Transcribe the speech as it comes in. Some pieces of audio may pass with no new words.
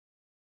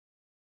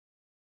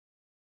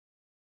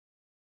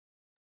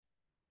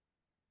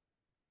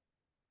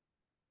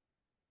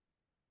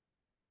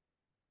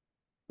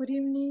Good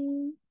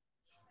evening.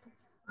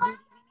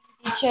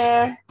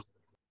 Teacher.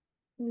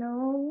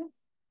 Hello.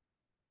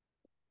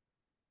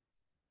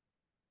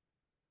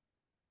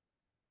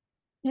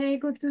 Hey,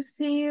 good to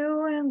see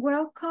you and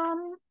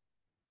welcome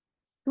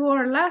to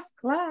our last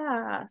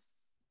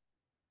class.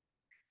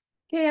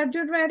 Okay, are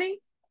you ready?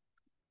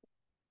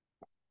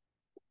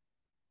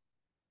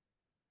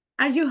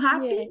 Are you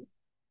happy? Yes.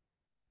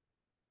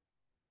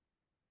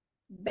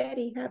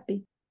 Very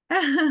happy.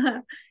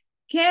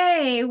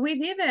 Okay, we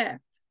did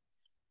it.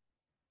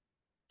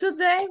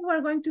 Today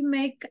we're going to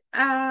make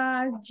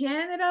a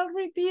general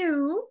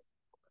review.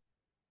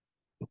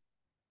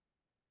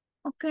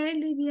 Okay,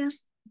 Lydia.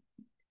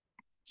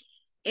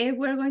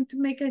 We're going to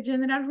make a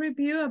general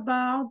review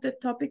about the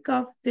topic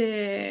of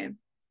the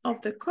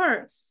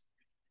course.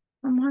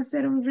 Vamos a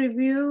hacer un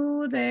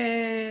review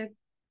de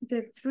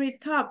three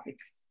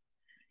topics.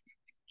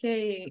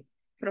 Okay,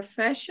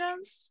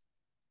 professions,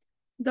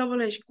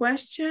 double-edged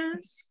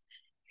questions,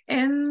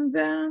 and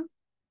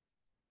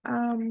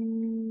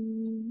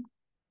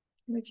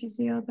which is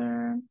the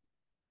other?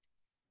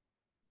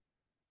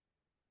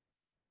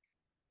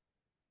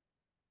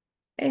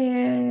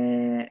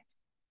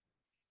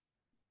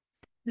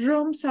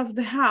 Rooms of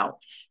the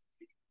house.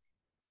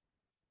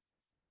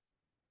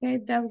 Okay,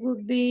 that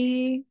would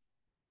be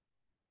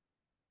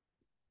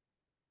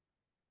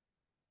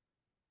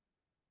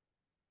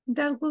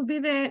the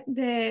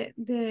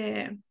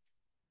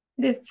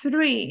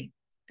three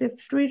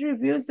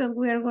reviews that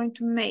we are going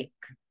to make.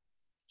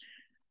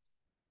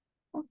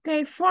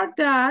 Okay, for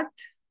that,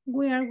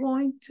 we are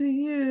going to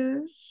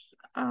use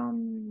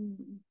Kahoot.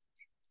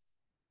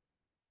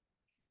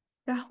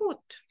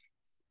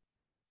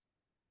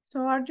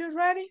 So are you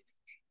ready?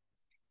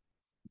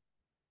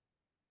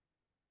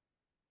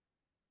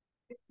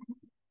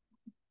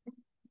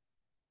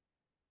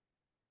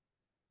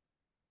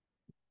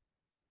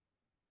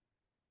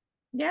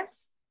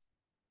 Yes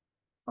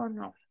or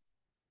no?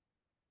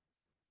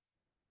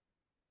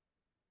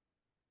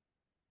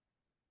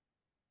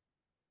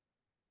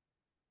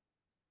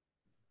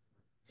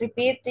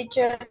 Repeat,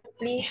 teacher,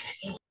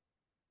 please.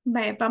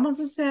 Vamos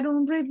a hacer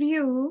un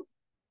review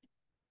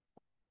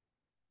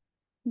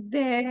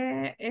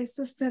de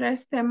esos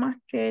tres temas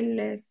que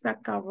les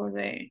acabo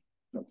de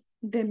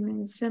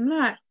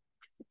mencionar.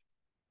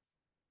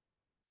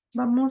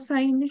 Vamos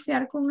a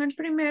iniciar con el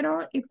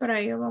primero y para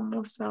ello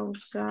vamos a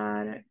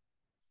usar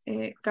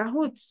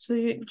Kahoot. So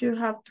you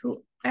have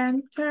to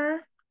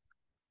enter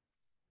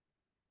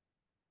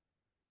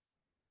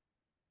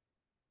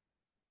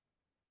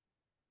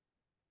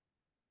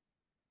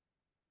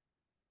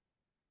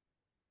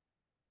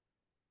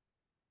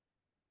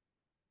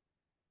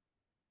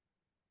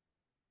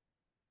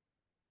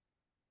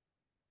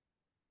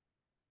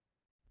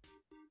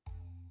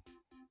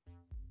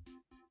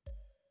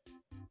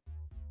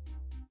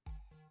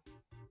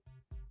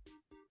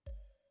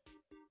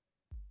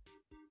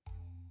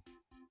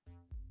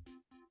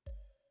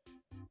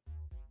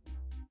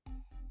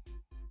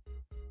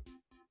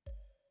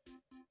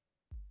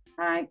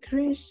Hi,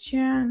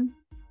 Christian.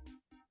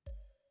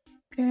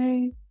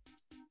 Okay.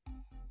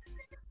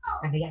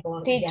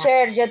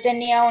 Teacher, yo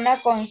tenía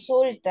una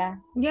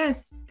consulta.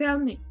 Yes, tell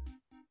me.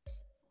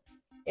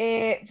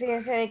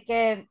 Fíjese de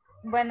que,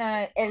 bueno,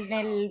 en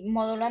el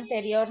módulo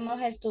anterior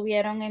nos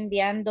estuvieron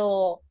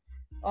enviando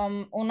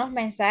unos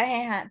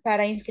mensajes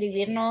para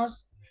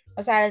inscribirnos,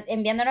 o sea,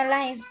 enviándonos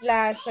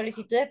las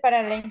solicitudes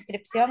para la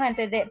inscripción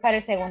para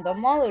el segundo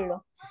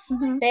módulo.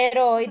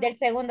 Pero hoy del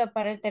segundo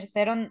para el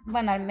tercero,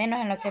 bueno, al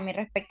menos en lo que a mí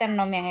respecta,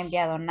 no me han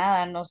enviado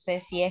nada. No sé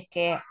si es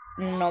que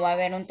no va a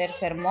haber un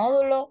tercer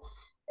módulo,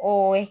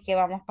 o es que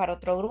vamos para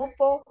otro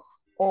grupo,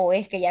 o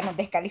es que ya nos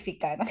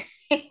descalificaron.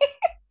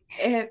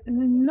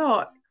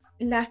 No,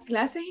 las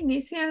clases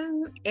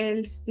inician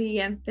el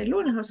siguiente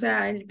lunes, o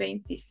sea, el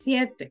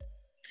 27.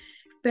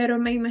 Pero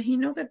me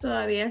imagino que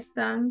todavía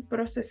están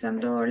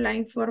procesando la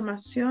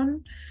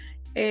información,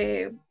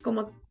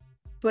 como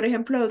por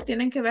ejemplo,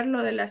 tienen que ver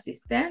lo de la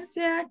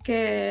asistencia,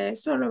 que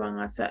eso lo van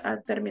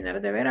a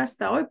terminar de ver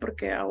hasta hoy,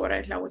 porque ahora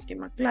es la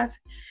última clase.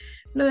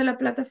 Lo de la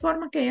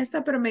plataforma que ya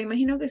está, pero me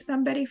imagino que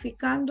están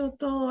verificando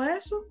todo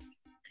eso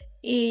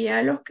y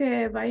ya los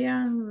que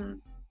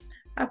vayan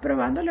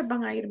aprobando les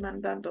van a ir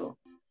mandando.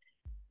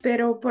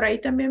 Pero por ahí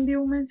también vi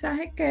un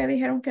mensaje que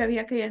dijeron que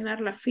había que llenar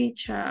la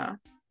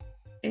ficha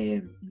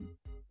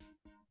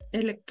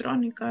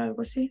electrónica,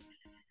 algo así.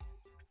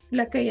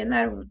 La que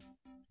llenaron,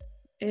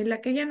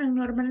 la que llenan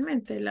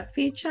normalmente, la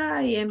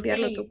ficha y enviar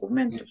los Sí,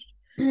 documentos.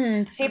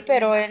 sí,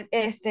 pero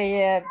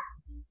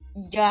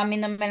yo a mí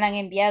no me la han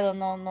enviado,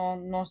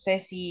 no sé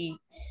si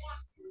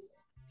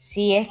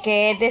es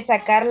que es de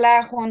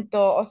sacarla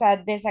junto, o sea,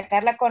 de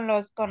sacarla con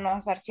los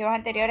archivos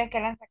anteriores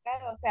que la han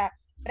sacado, o sea,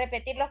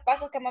 repetir los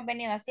pasos que hemos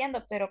venido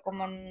haciendo, pero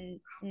como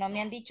no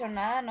me han dicho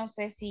nada, no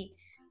sé si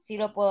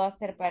lo puedo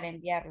hacer para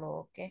enviarlo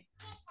o qué.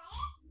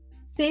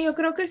 Sí, yo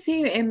creo que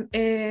sí.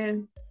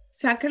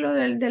 Sáquelo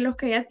de los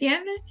que ya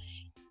tiene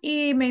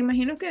y me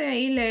imagino que de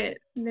ahí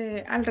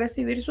al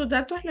recibir sus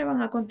datos le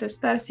van a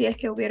contestar si es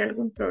que hubiera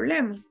algún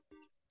problema.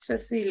 sea,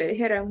 si le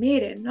dijera,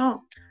 mire,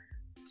 no,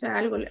 o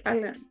sea,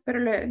 pero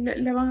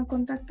le van a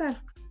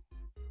contactar.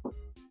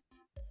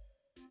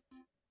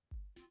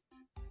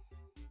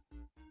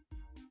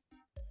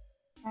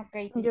 Ok,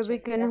 Yo vi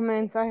teacher, que en los gracias.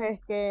 mensajes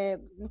que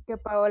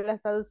Paola ha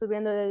estado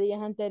subiendo de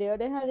días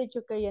anteriores ha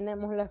dicho que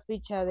llenemos la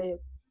ficha de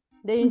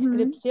Ujú,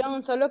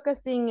 inscripción, solo que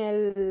sin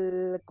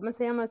el, ¿cómo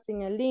se llama?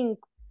 Sin el link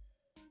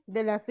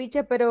de la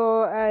ficha,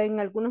 pero en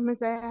algunos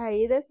mensajes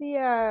ahí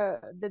decía,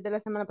 desde la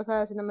semana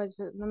pasada, si no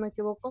me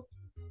equivoco,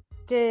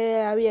 que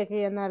había que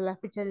llenar la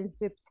ficha de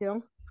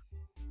inscripción.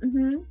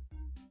 ujú.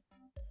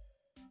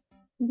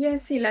 Ya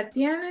si la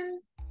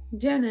tienen,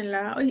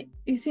 llénenla.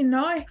 Y si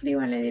no,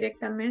 escríbanle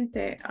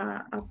directamente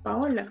a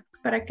Paola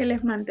para que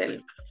les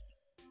mande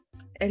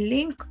el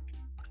link.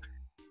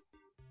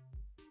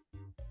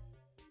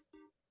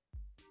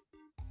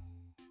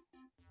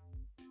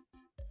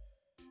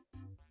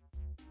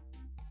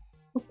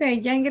 Ok,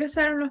 ya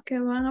ingresaron los que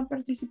van a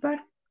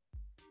participar.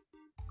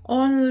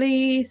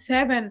 Only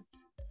 7.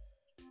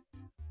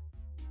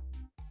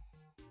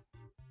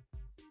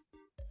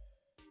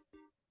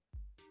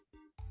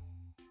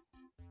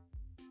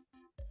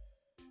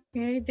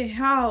 Ok, the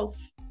half.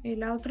 Y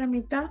la otra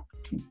mitad.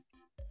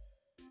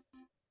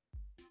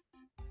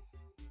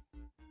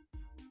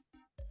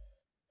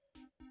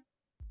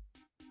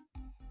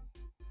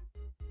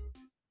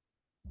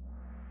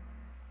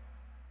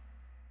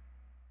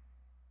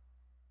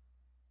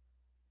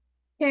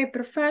 Ok,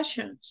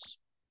 professions.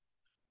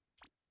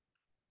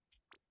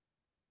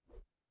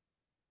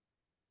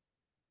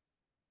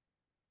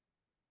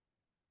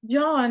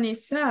 John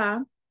is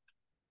a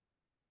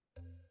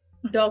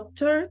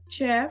doctor,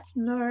 chef,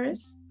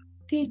 nurse,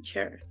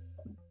 teacher.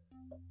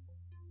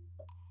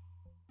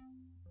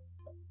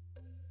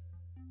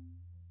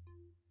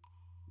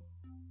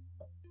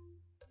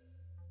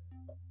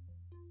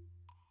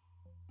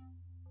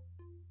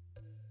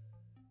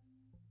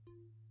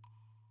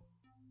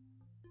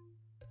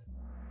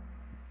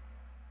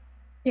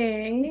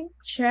 Ok,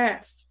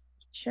 chef,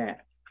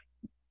 chef.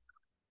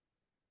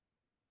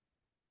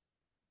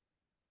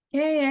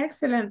 Okay,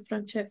 excellent,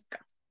 Francesca.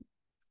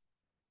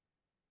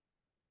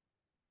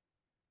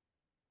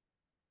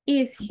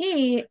 Is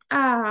he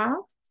a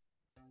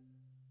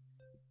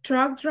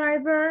truck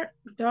driver,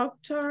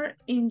 doctor,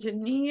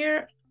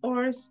 engineer,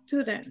 or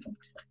student?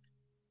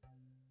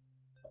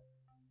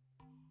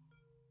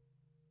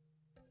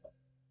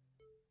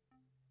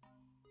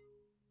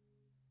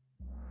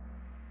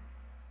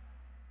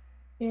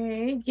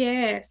 Okay,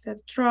 yes, a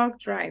truck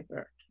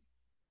driver.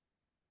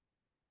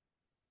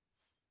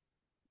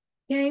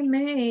 Okay,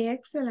 May,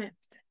 excellent.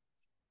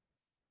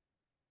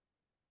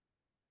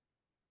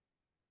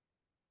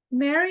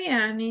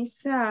 Marianne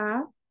is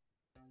a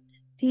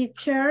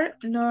teacher,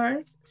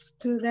 nurse,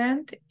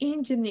 student,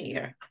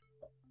 engineer.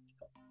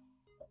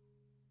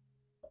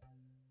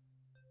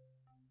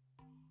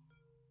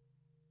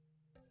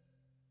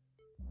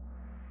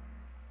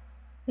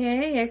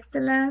 Okay,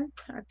 excellent,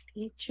 a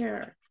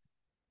teacher.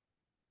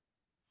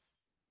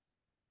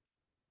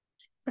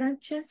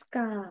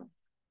 Francesca.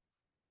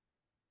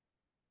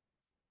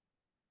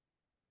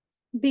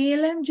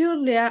 Bill and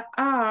Julia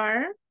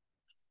are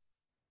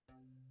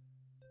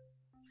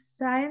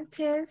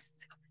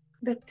scientists,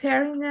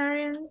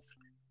 veterinarians,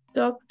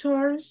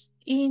 doctors,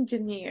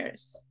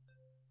 engineers.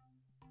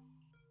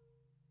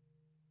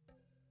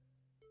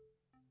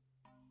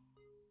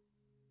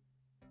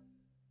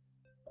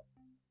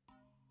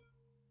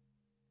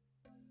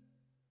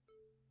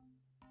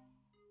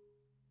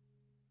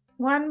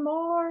 One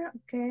more,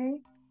 okay.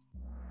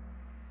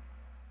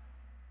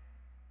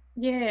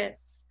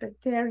 Yes,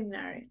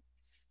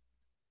 veterinarians.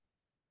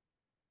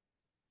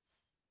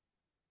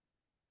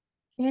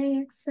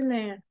 Okay,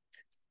 excellent.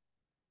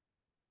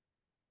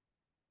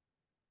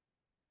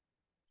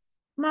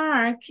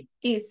 Mark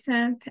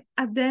isn't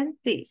a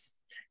dentist.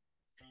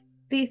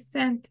 This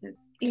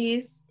sentence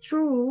is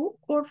true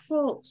or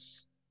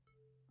false.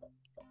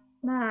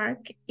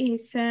 Mark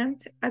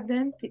isn't a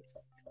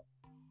dentist.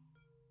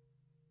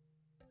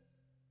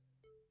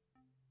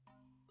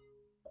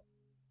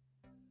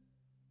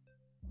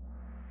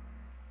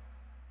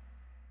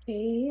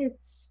 Okay,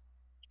 it's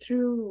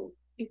true.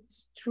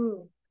 It's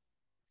true.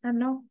 Ah,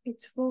 no,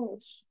 it's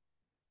false.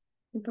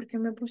 ¿Y por qué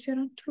me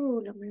pusieron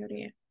true la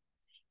mayoría?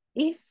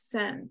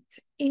 Isn't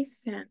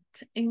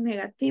en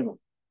negativo.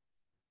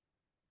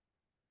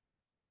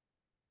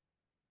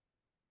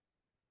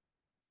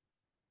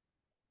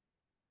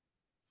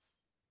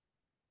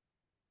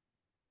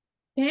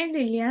 Okay,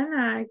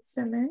 Liliana,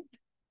 excellent.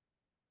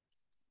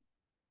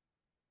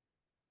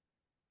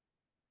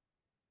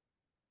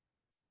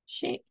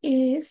 She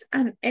is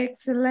an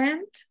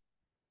excellent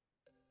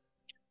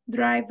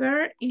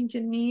driver,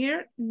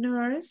 engineer,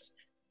 nurse,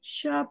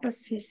 shop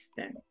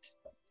assistant.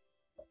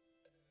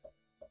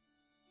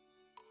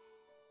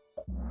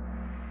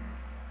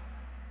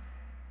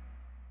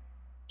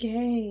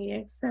 Okay,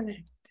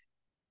 excellent.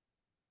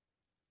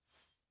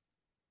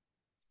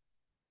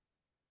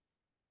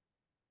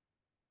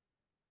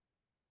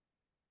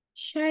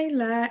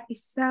 Shayla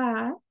is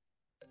a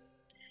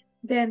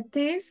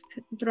Dentist,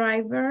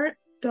 driver,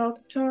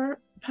 doctor,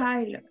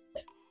 pilot.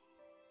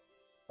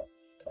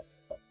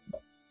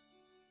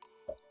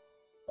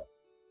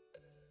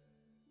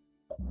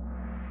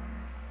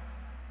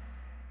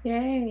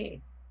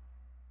 Yay.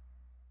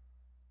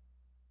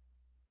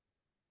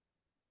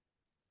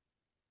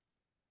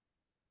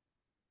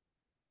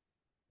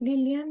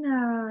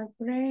 Liliana,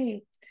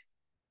 great.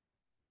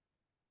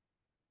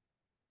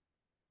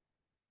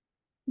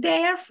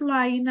 They are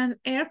flying an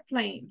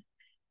airplane.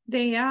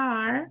 They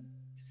are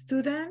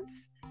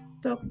students,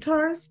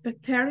 doctors,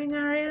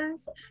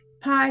 veterinarians,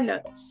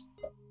 pilots.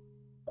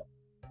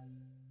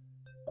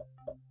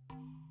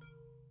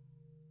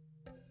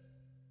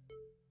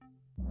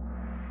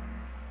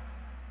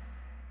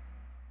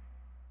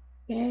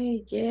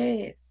 Okay,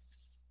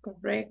 yes,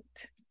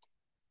 correct.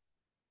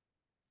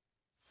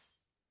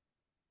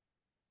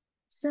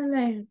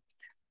 Excellent.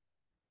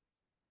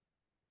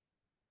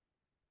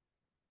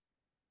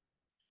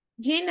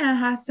 Gina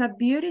has a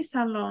beauty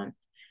salon.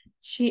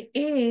 She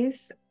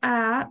is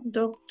a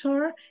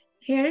doctor,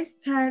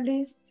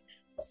 hairstylist,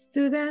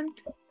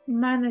 student,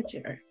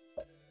 manager.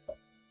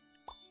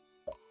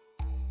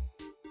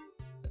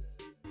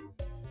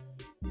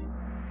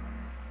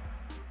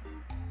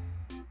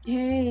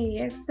 Okay,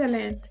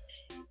 excellent.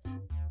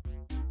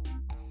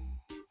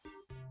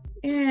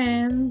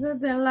 And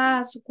the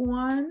last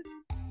one.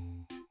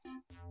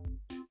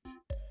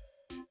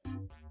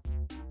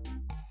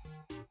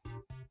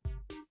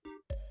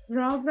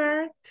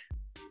 Robert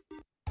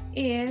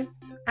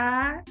is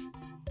a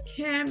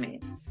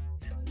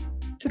chemist.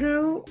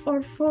 True or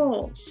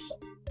false?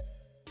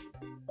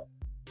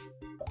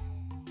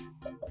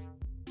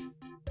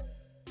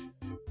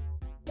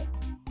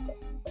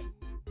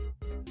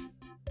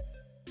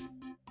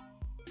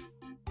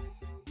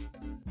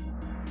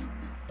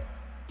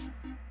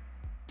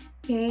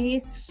 Okay,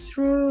 it's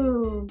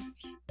true.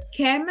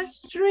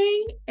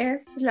 Chemistry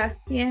es la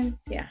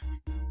ciencia.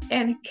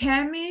 And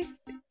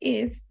chemist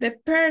is the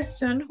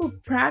person who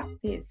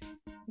practice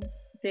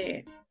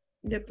the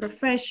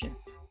profession.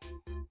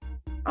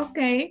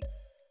 Okay.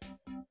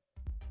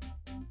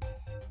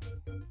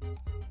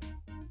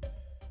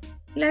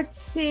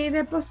 Let's see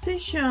the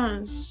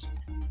positions.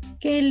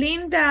 Okay,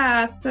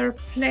 Linda, third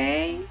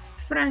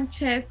place.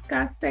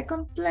 Francesca,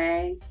 second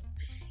place.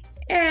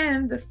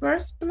 And the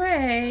first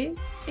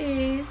place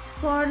is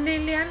for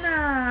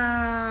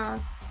Liliana.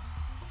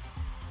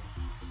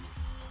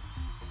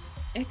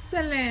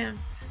 Excellent.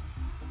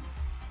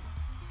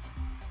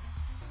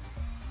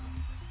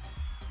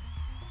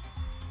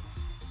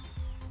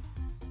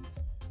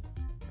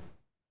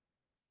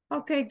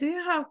 Okay, do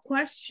you have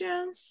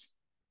questions?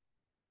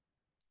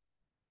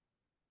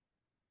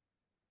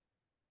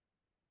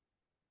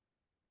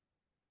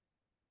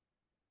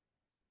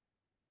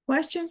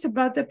 Questions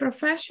about the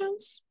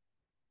professions?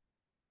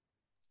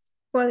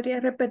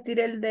 ¿Podría repetir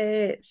el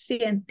de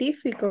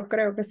científico?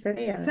 Creo que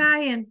sería.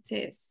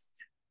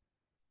 Scientist.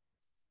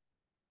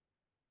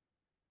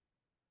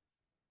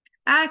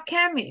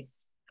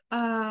 Chemist.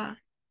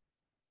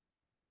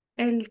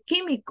 El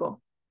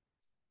químico.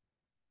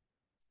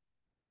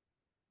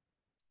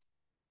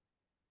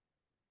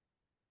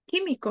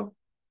 Químico.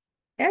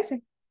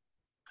 Ese.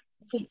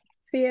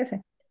 Sí,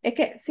 ese. Es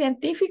que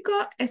científico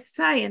es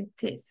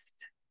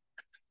scientist.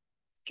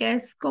 Que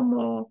es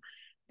como,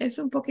 es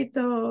un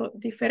poquito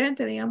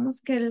diferente.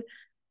 Digamos que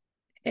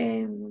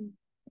el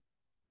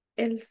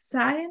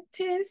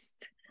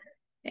scientist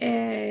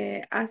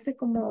hace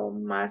como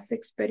más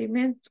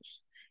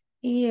experimentos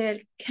y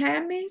el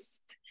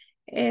chemist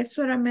es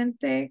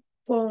solamente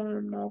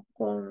como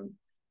con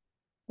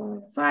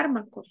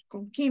fármacos,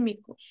 con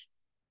químicos.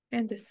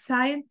 And the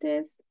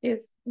scientist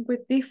is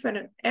with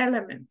different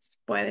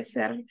elements. Puede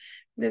ser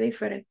de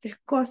diferentes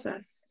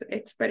cosas,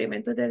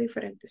 experimentos de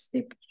diferentes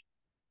tipos.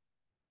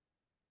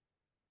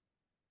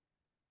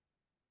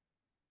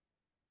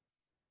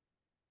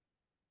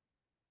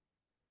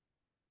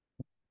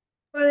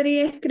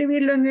 ¿Podría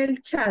escribirlo en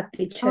el chat,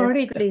 teacher,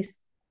 Ahorita.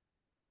 please?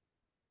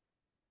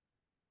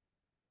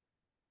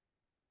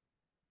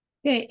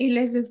 Okay, y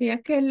les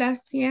decía que la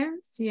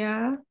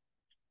ciencia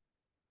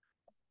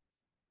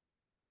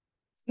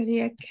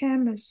sería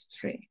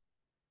chemistry.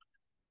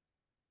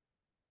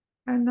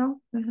 Ah,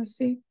 no, no es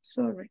así,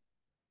 sorry.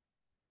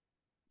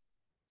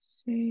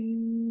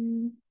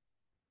 Sí.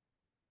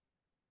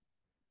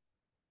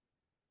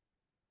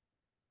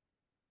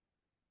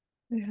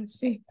 Es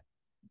así.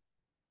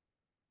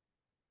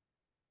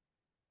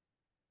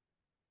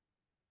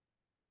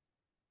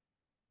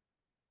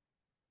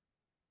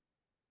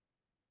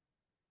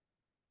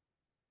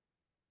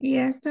 Y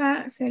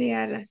esta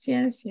sería la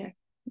ciencia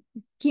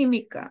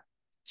química,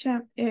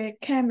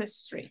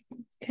 chemistry,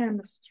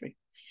 chemistry.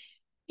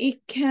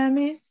 Y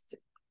chemist,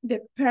 the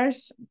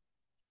person.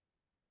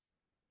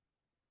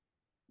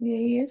 Y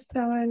ahí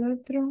estaba el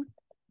otro,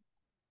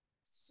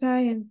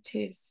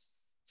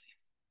 scientist,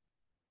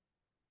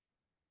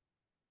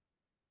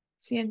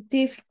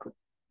 científico,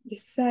 the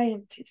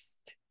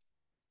scientist.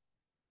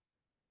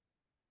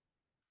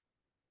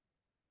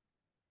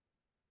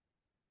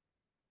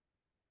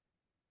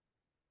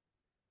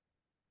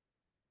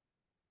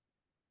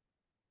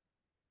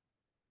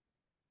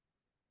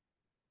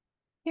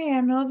 Okay,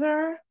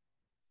 another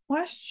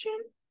question.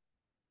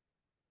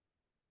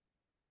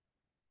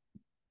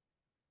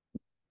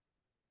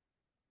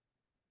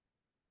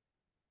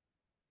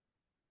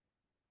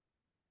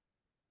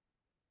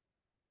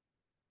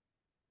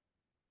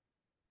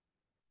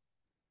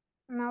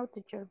 No,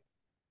 teacher.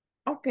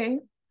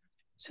 Okay,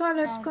 so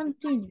let's No.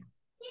 continue.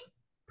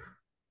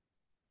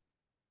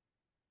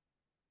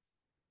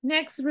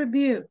 Next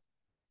review.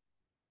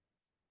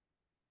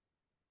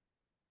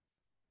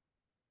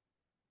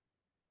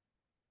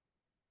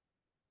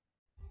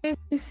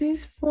 This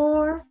is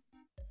for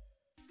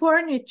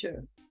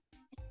furniture.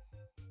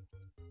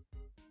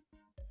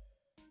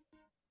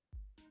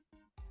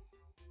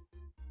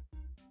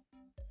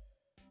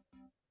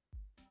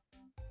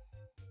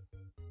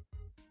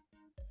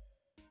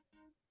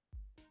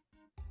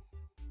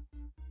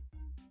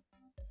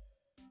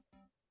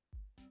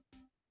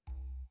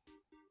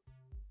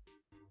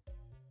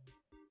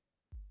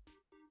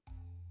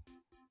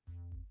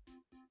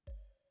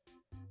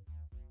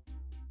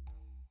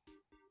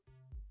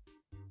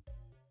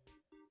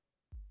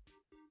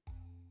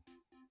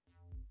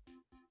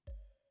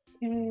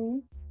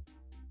 Okay.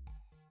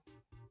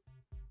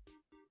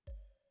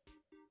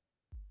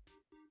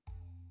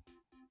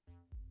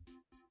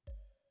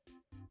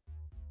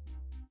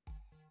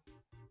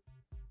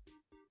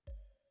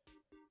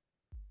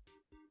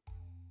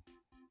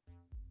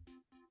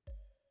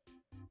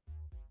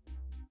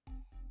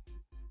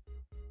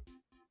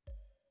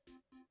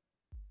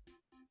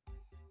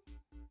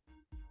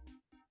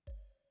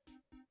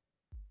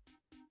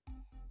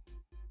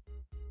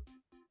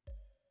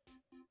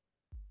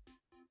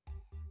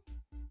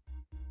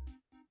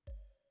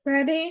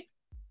 Ready?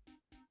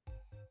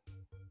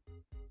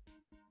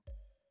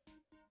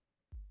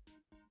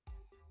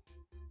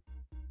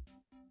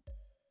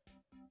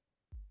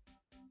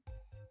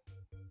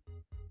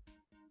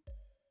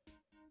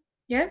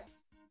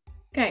 Yes?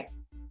 Okay.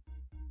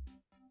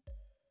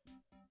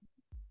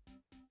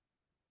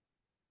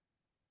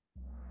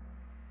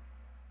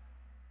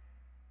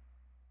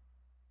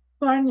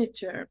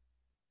 Furniture.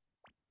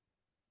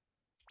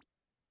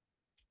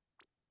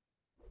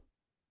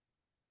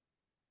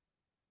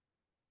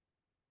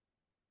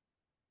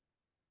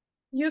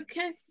 You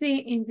can see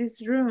in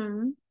this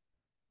room,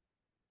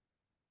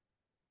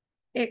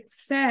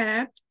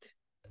 except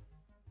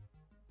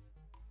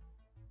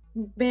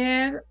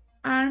bed,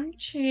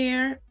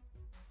 armchair,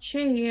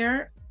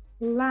 chair,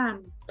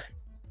 lamp.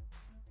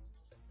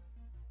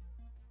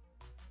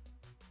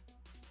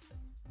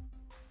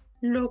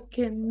 Lo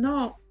que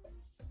no,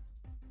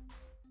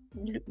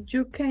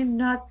 you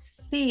cannot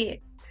see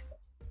it.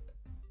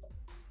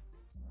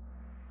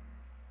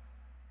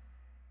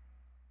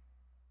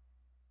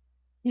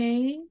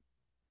 Okay.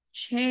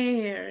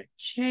 Chair,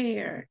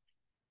 chair.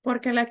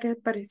 Porque la que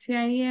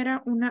aparecía ahí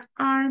era una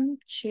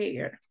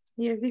armchair.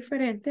 Y es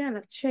diferente a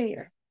la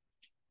chair.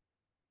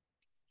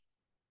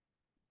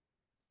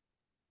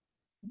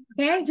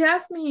 Hey,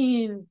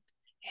 Jasmine.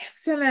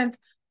 Excellent.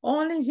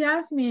 Only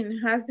Jasmine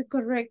has the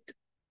correct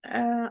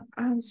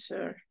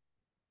answer.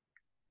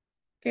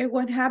 Okay,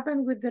 what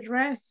happened with the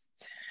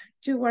rest?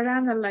 You were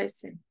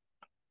analyzing.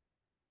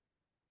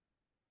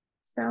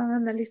 Estaban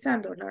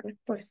analizando la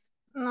respuesta.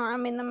 No, a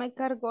mí no me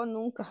cargó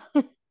nunca.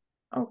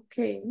 Ok.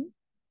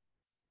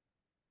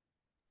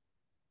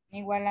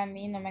 Igual a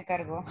mí no me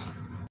cargó.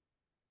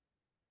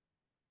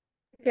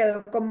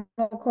 Quedó como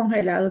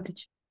congelado,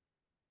 teacher.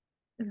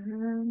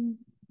 Um,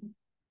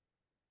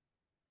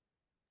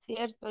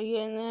 Cierto,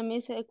 yo a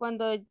mí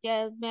cuando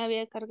ya me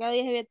había cargado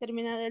y ya había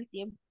terminado el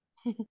tiempo.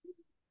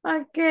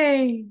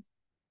 okay.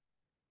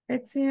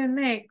 Let's see the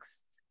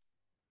next.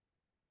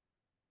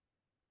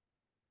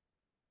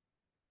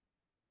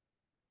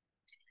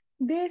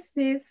 This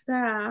is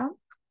a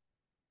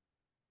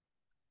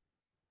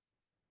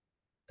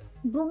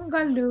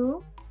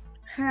bungalow,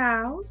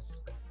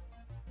 house,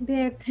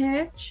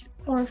 detached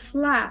or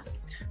flat.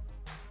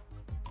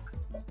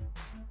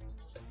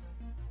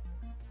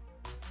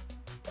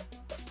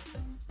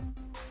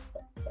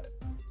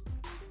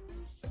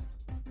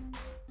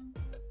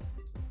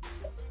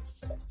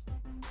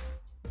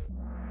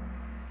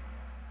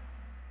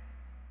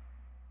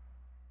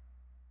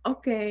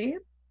 Okay,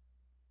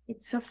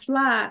 it's a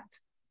flat.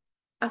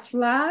 A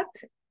flat,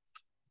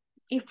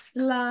 it's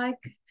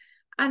like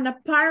an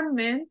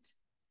apartment,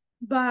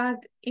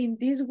 but in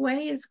this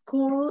way it's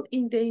called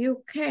in the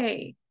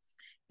UK.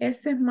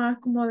 Este es más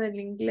como del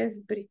inglés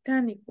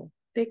británico.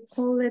 They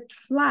call it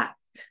flat,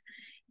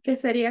 que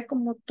sería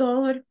como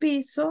todo el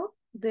piso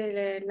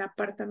del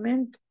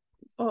apartamento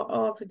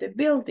of the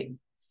building.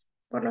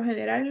 Por lo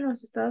general en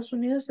los Estados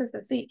Unidos es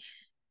así.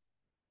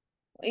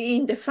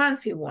 In the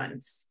fancy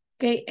ones.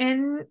 Okay,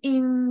 and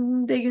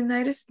in the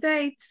United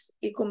States,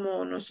 y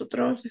como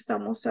nosotros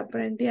estamos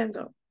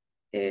aprendiendo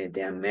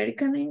the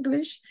American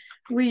English,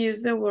 we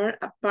use the word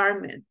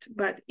apartment,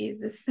 but it's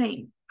the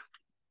same.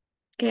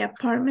 Okay,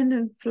 apartment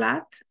and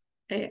flat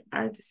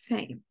are the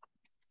same.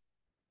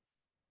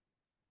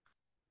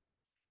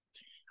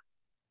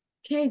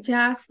 Okay,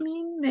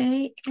 Jasmine,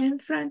 May,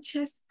 and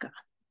Francesca.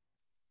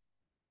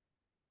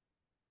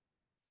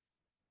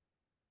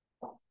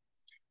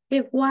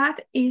 Okay,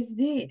 what is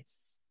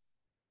this?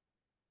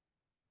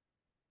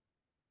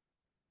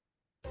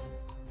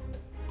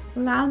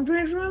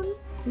 Laundry room,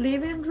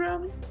 living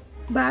room,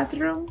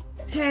 bathroom,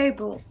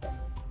 table.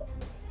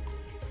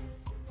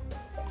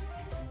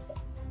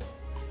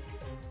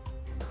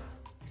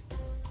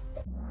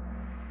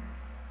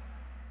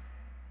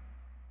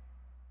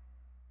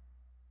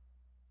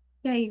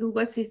 Okay,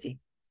 what's easy?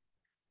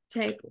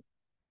 Table.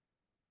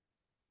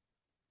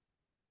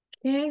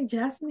 Okay,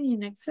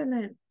 Jasmine,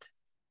 excellent.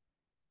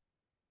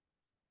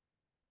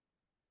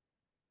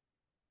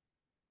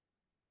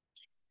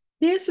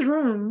 This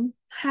room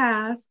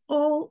has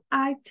all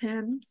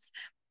items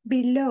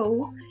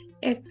below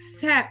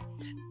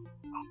except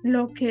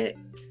lo que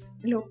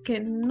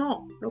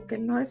no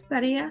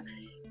estaría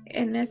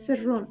en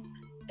ese room.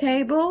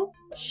 Table,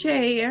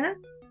 chair,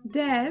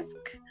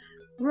 desk,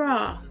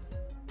 rug.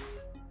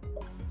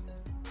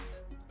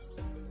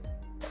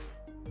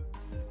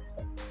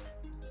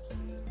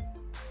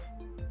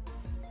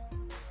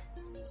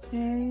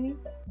 Okay.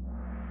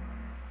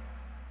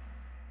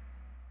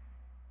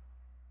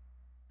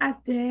 A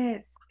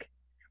desk.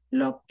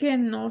 Lo que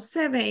no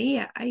se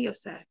veía ahí, o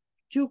sea,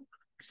 you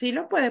sí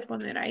lo puede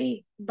poner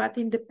ahí, but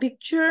in the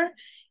picture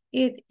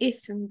it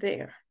isn't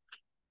there.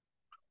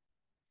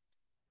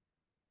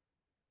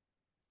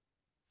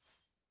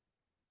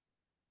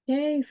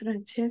 Okay,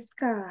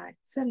 Francesca,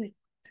 excellent.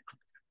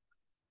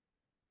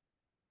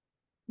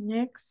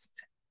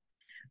 Next.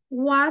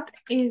 What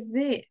is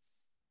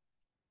this?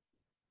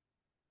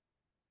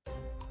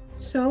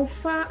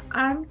 Sofa,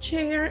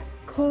 armchair,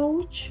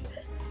 couch,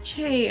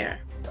 chair.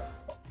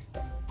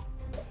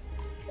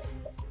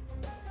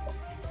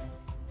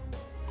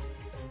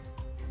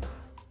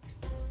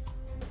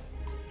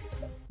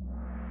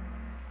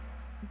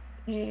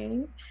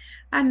 Okay.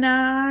 An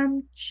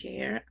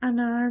armchair, an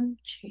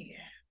armchair.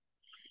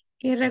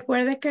 Y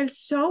recuerde que el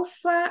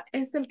sofá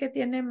es el que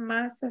tiene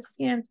más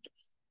asientos.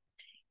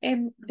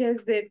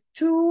 Desde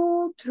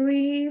 2,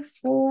 3,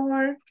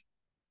 4.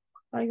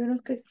 Hay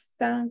unos que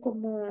están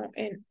como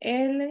en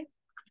L.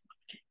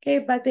 Okay,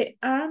 but the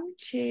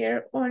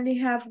armchair only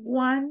have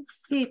one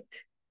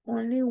seat.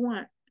 Only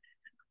one.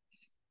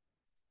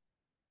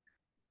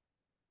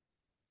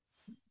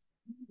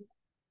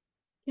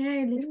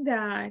 Okay,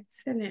 Linda,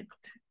 excellent.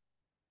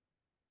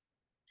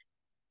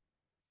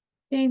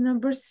 Okay,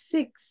 number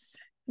 6.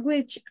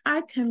 Which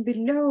item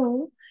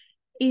below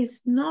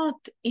is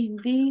not in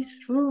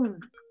this room?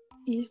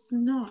 Is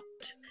not.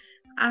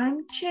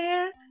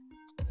 Armchair,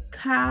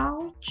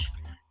 couch,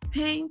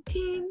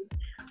 painting,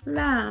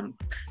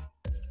 lamp.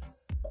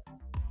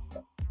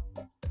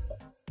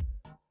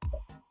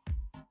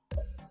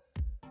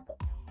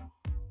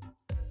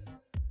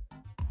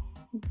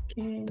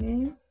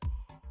 Okay.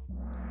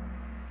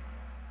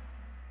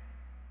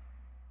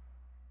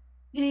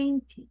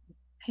 Painting,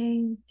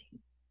 painting.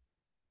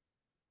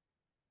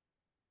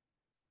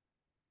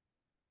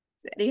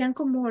 Serían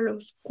como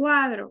los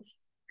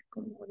cuadros,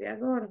 como de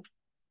adorno.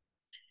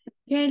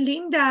 Okay,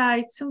 Linda,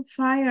 it's on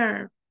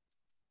fire.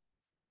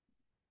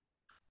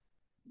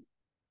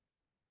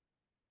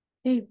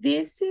 Okay,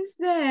 this is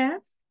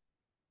the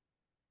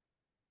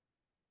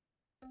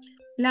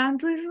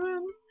laundry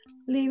room,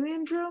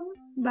 living room,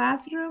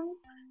 bathroom,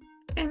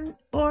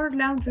 or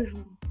laundry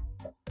room.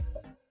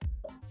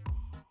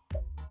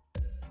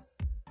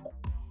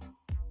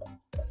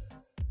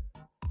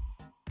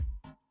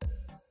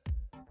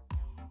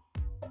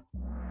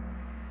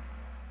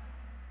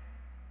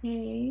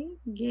 Okay,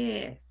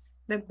 yes,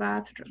 the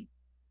bathroom.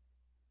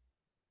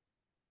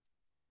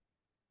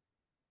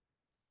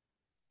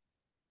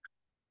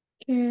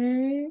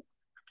 Okay,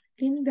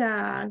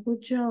 Linda,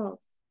 good job.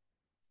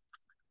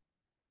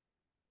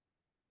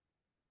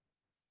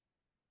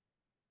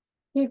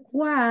 Okay,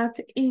 what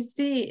is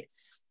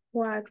this?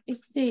 What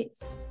is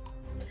this?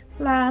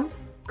 Lamp,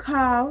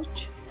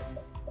 couch,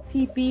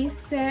 TV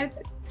set,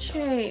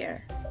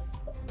 chair.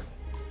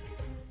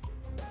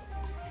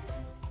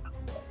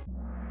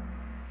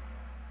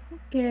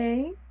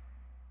 Okay,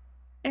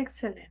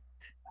 excellent.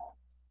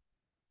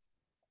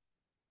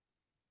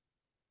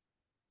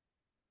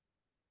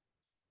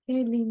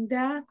 Okay,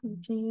 Linda,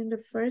 continue in the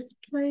first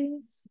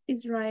place.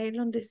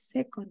 Israel on the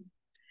second.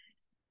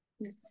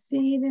 Let's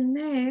see the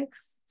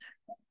next.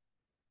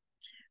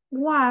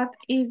 What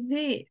is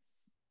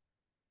this?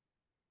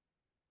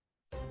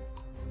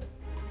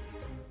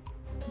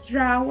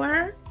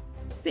 Drawer,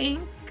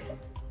 sink,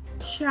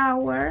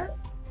 shower,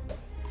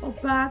 or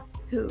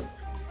bathtub?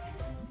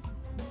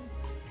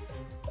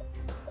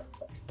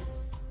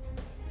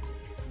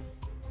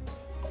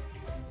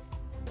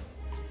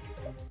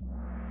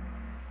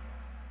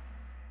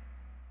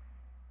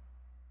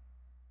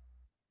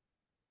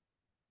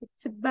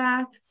 It's a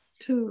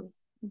bathtub.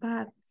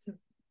 Bathtub.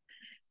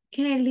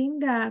 Okay,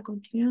 Linda,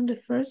 continue in the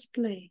first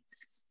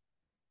place.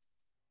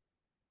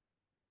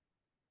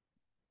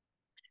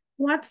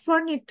 What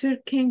furniture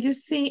can you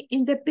see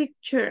in the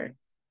picture?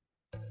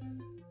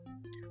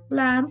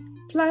 Lamp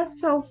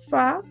plus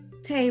sofa,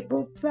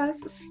 table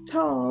plus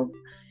stove,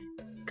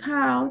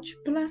 couch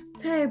plus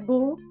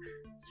table,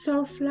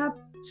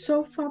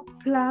 sofa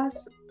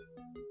plus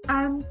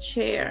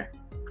armchair.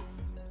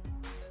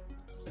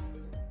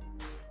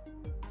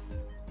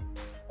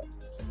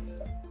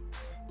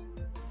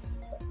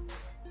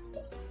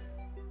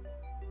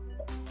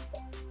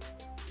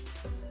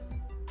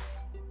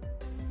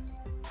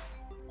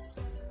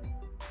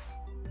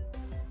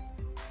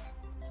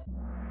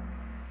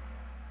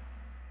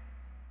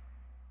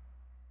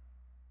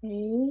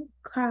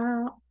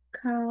 A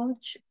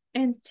couch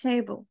and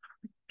table.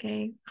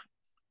 Okay.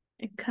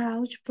 A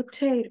couch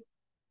potato.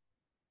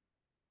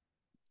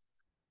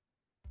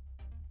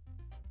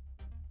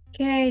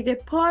 Okay, the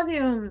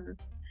podium.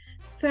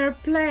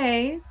 Third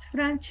place,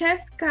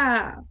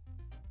 Francesca.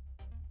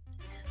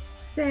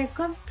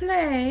 Second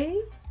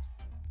place,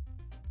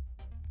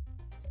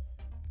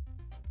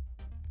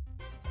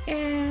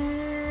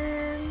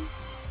 and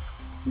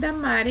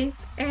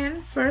Damaris,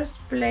 and first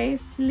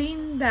place,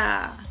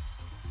 Linda.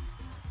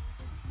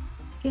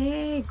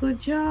 Okay, good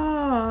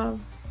job.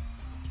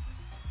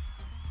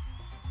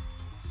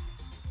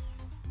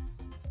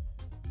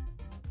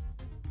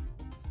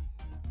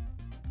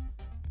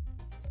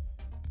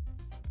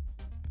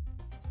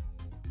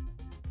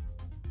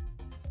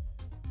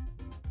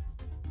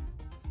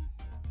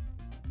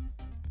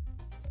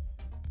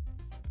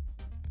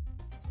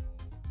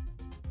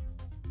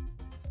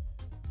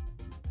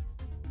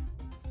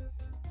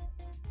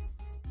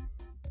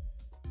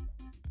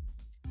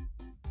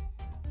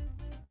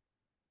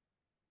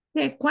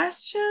 Okay,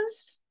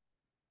 questions?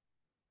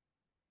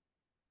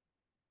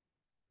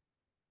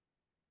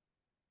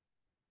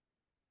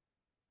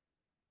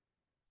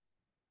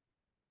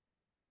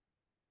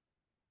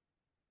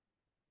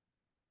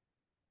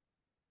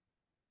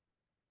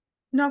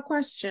 No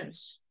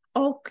questions.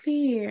 All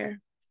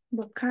clear.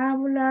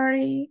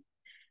 Vocabulary,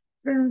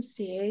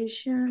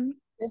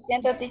 pronunciation. Yo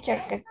siento,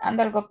 teacher, que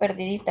ando algo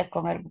perdidita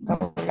con el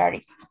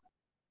vocabulario.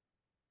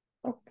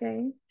 Ok.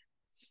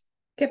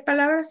 ¿Qué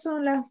palabras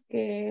son las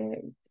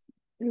que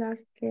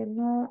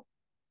no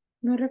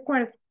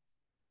recuerdo?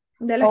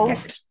 De las que...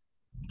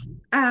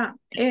 Ah,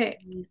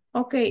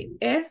 ok.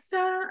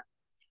 Esa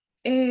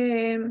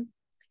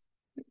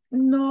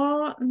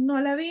no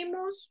la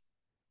vimos,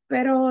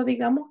 pero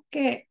digamos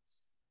que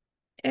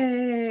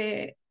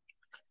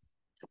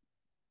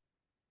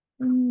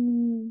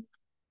mm,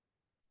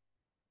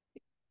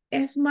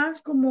 es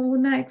más como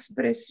una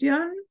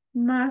expresión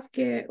más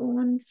que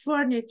un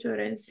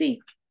furniture en sí.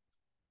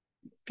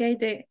 Ok,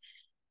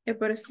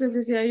 por eso les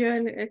decía yo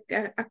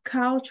a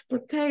couch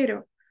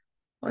potato.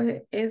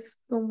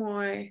 Es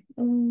como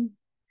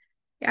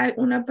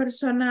una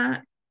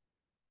persona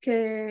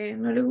que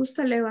no le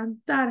gusta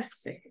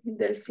levantarse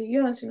del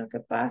sillón, sino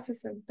que pasa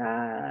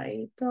sentada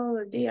ahí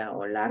todo el día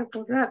o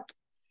largo rato.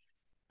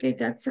 Okay,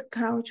 that's a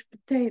couch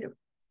potato.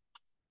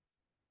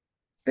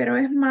 Pero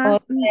es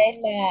más, Otra es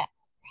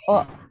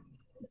o-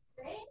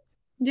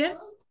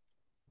 yes,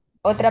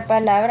 otra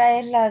palabra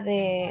es la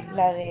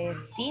de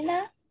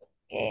Tina,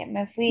 que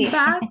me fui.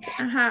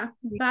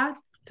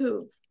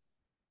 bathtub,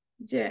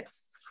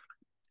 yes,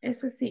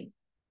 es así.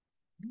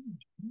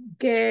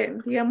 Que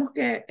digamos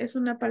que es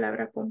una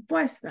palabra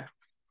compuesta.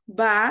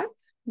 Bath,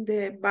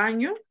 de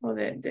baño o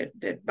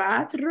de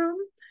bathroom,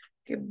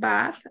 que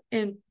bath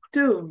en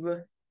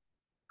tube.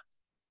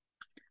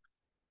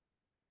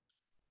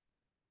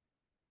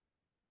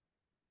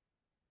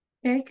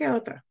 ¿Qué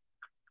otra?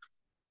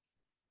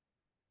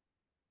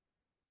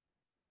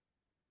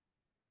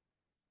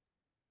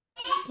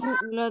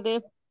 Lo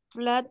de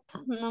flat,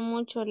 no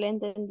mucho le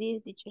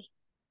entendí, teacher.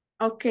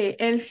 Ok,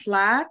 el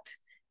flat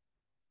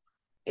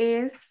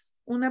es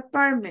un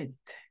apartment,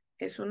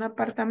 es un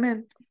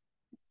apartamento.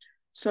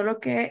 Solo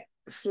que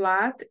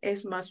flat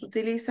es más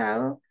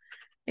utilizado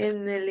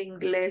en el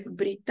inglés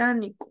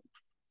británico.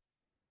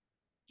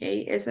 ¿Ok?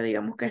 Esa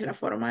digamos que es la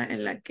forma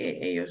en la que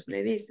ellos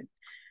le dicen.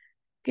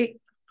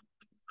 Que,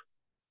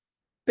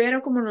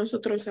 pero como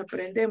nosotros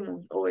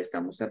aprendemos o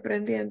estamos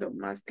aprendiendo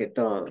más que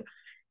todo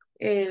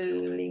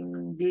el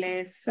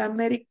inglés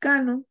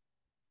americano,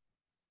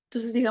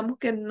 entonces digamos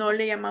que no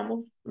le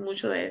llamamos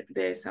mucho de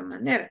esa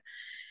manera.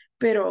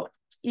 Pero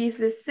is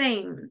the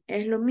same,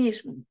 es lo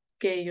mismo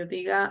que yo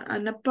diga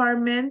an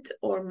apartment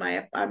or my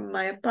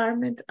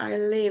apartment, I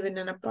live in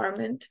an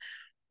apartment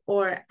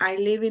or I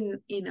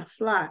live in a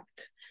flat,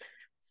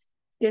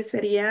 que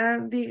sería,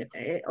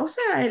 o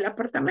sea, el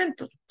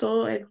apartamento,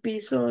 todo el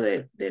piso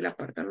del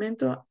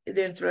apartamento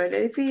dentro del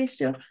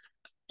edificio,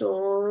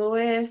 todo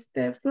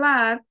este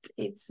flat,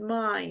 it's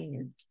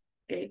mine,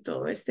 okay,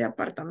 todo este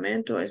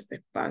apartamento, este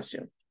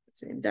espacio,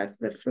 sí, that's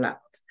the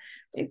flat,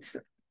 it's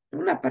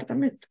un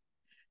apartamento.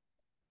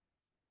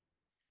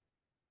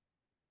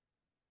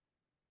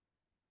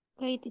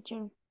 Okay,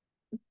 teacher.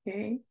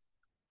 Okay.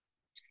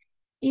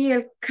 Y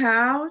el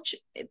couch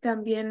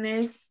también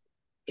es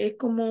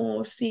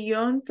como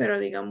sillón, pero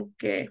digamos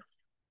que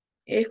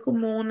es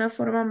como una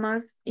forma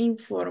más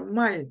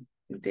informal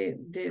de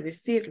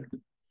decirlo.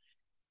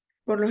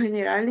 Por lo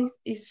general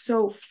es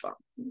sofa,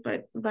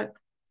 but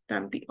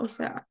también, o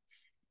sea,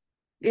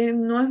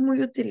 no es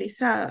muy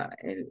utilizada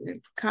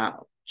el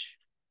couch.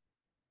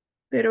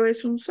 pero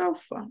es un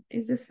sofa.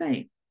 It's the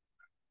same.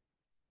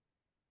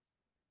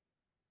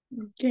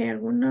 Ok,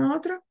 ¿alguna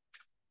otra?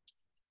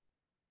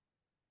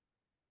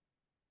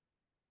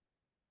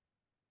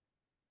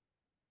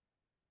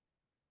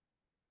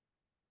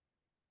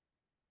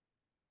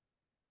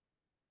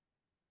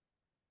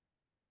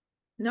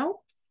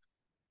 No.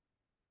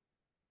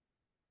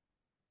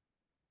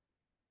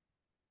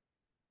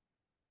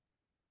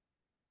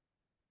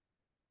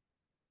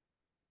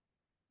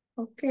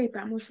 Ok,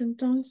 vamos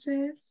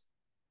entonces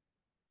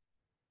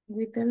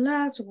with the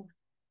last one.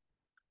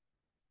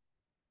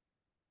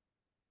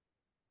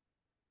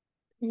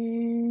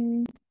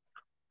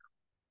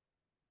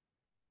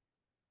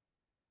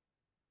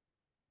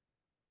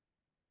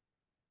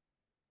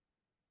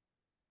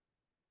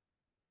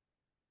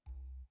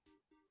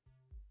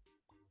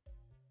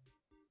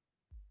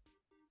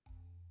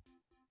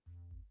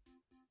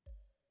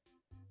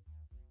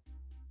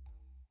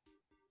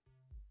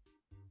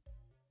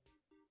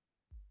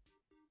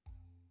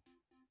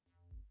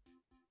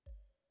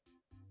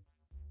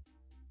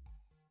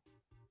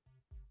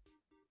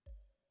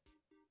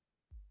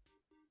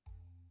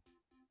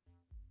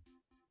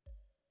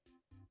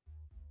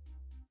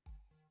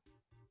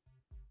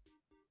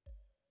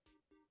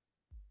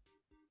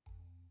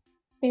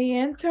 Eh,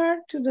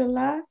 enter to the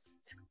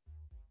last.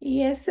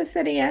 Y este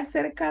sería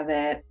acerca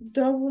de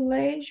double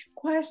age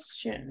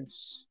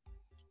questions.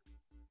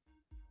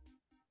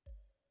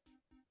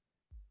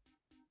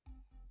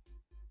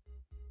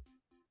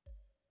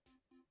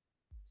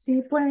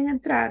 Sí, pueden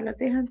entrar, las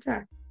deja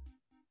entrar.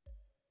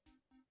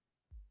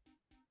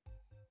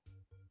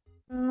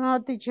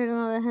 No, teacher,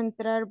 no deja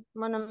entrar.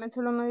 Bueno,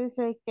 solo me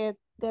dice que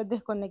te has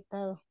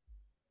desconectado.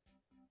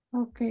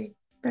 Ok,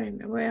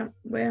 espérenme,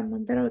 voy a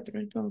mandar otro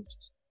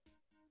entonces.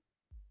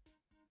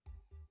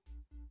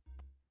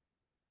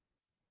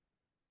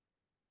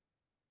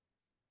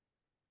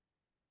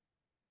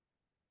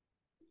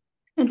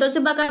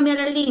 Entonces va a cambiar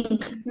el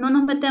link. No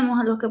nos metemos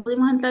a los que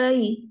pudimos entrar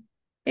ahí.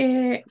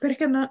 Pero es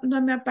que no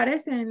me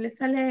aparecen, le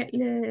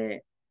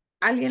sale,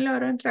 alguien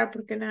logró entrar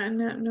porque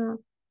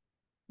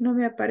no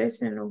me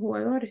aparecen los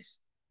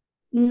jugadores.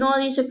 No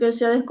dice que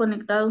se ha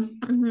desconectado.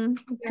 Ujú,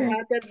 ok.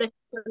 Ajá, te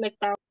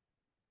desconectado.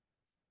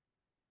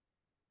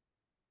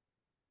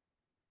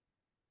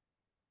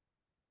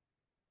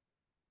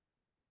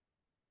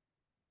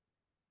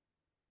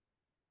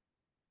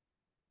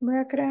 Voy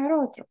a crear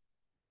otro.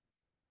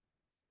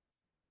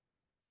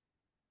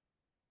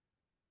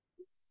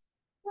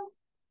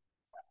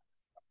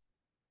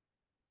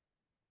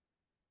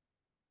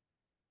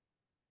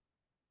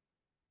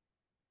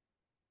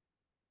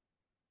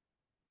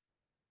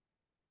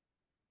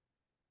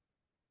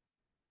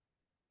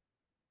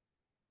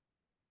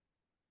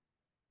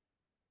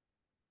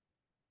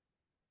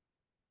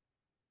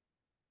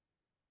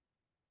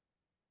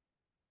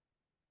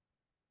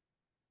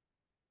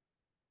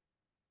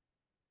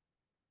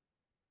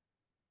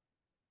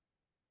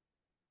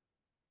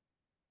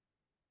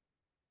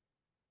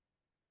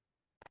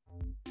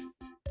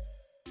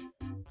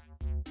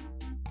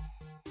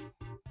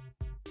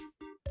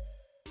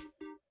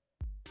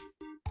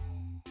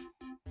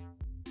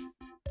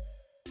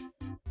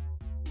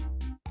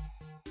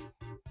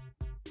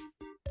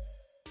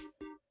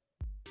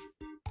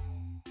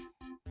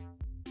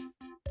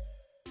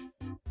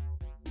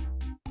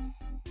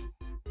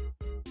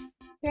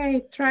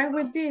 Okay, try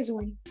with this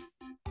one.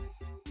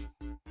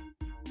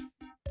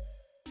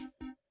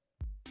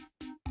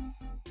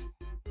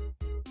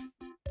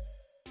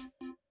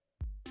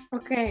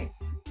 Okay,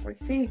 pues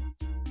sí.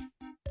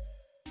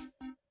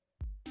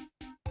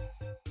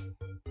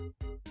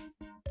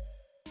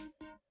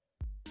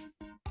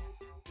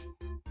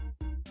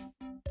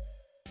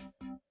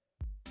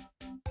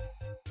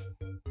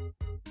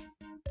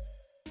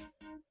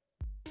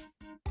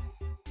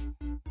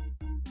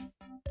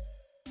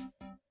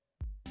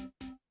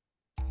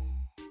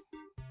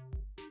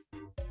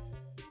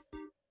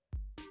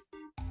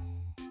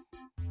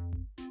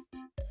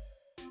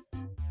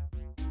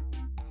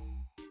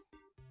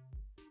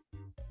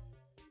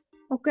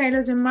 Ok,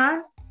 los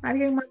demás,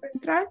 ¿alguien más va a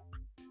entrar?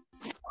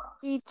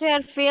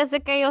 Teacher,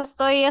 fíjese que yo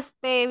estoy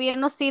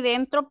viendo si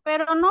dentro,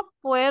 pero no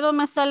puedo,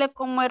 me sale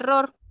como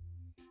error.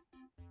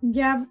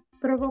 Ya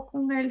probó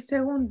con el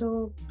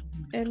segundo.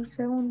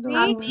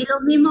 A Sí. mí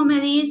lo mismo me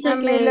dice A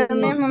mí que lo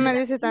mismo me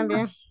dice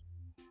también.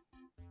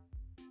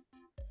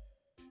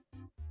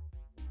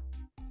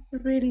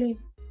 Really.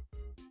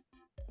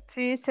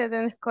 Sí, se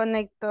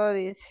desconectó,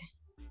 dice.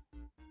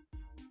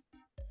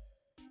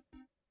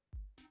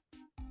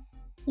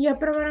 Ya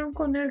probaron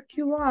con el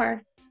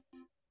QR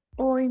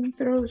o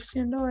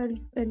introduciendo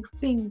el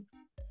PIN.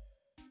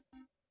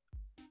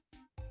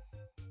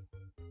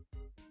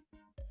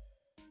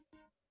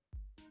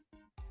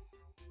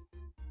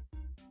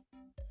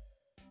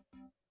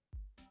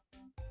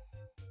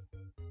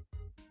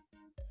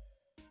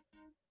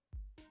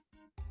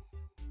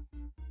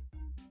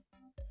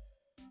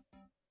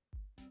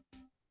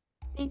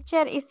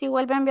 Teacher, y si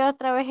vuelve a enviar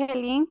otra vez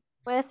el link,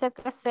 puede ser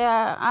que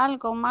sea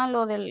algo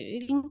malo del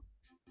link.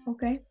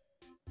 Ok.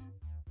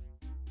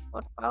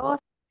 por favor.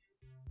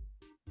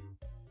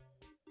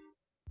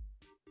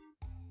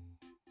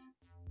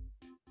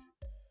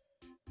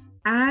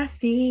 Ah,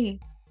 sí.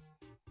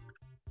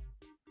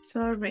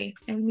 Sorry,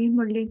 el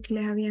mismo link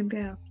les había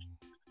enviado.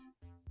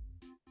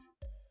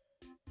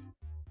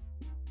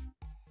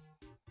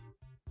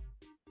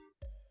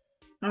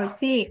 Oh,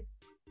 sí.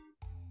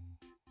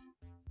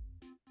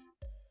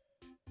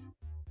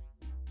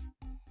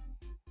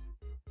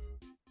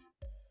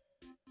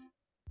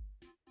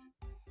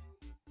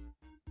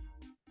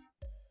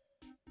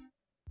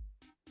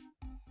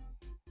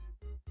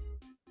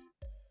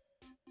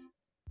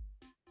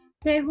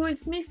 Okay, who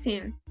is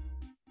missing?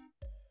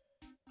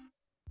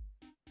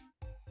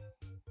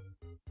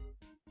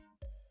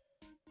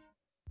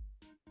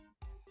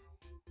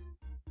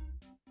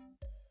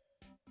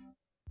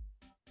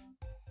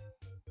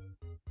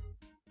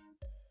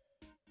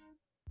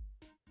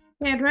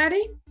 Okay,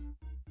 ready?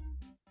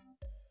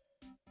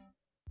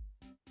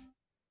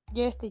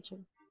 Yes, teacher.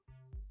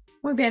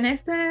 Muy bien,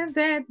 este es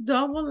de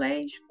double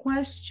H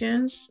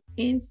questions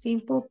in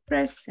simple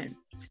present.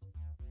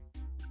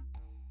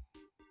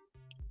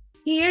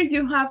 Here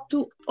you have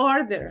to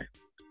order.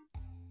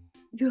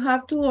 You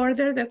have to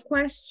order the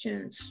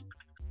questions.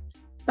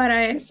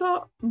 Para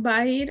eso va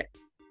a ir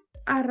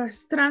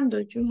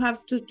arrastrando. You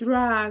have to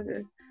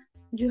drag.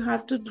 You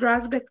have to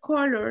drag the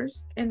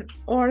colors and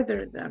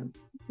order them.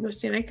 Los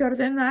tiene que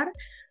ordenar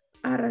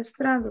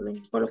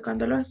arrastrándolos,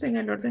 colocándolos en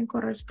el orden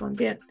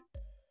correspondiente.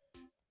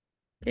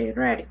 Okay,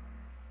 ready.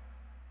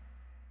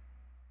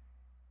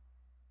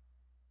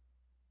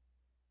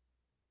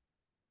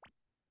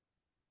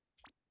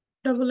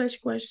 Double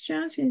H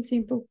questions in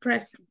simple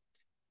present.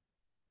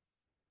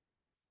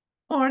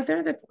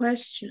 Order the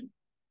question.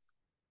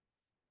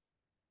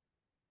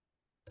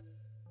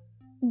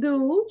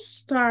 Do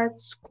start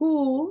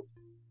school.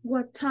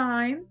 What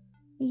time?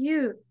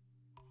 You.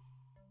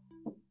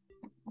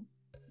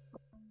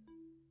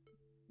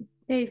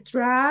 Okay,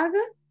 drag,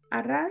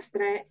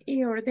 arrastre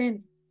y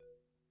orden.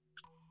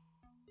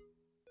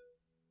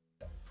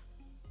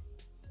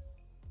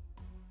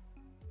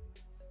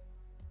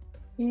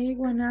 Okay,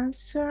 one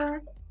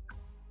answer.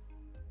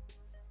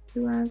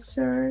 Two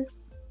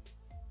answers.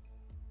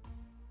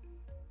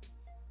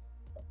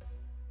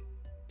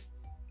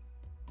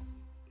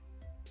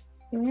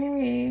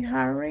 Okay,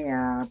 hurry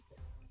up.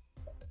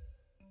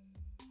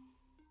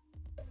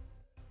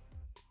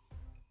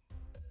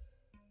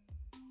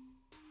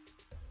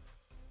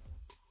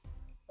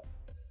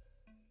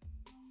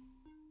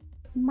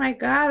 Oh my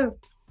God.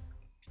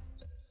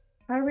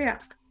 Hurry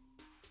up.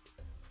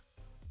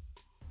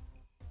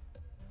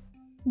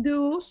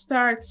 Do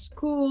start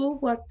school.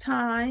 What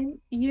time?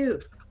 You.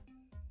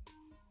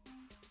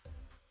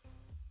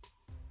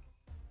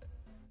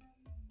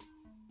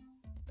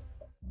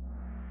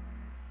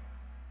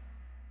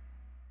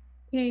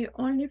 Okay,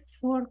 only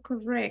 4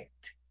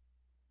 correct.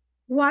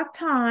 What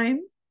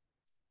time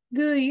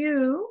do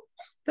you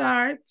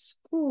start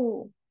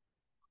school?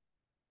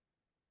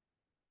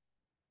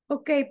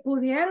 Ok,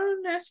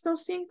 ¿pudieron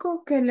estos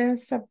 5 que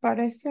les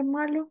aparece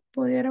malo?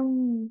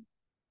 ¿Pudieron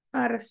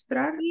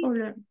arrastrar? Sí, O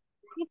le...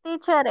 sí,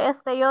 teacher,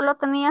 yo lo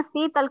tenía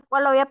así, tal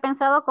cual lo había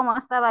pensado como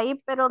estaba ahí,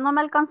 pero no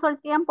me alcanzó el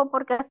tiempo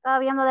porque estaba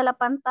viendo de la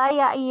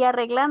pantalla y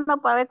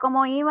arreglando para ver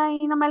cómo iba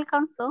y no me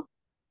alcanzó.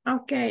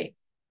 Ok.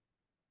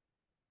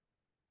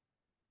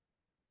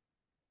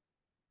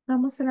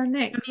 Vamos a la A mí me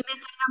next.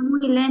 carga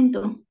muy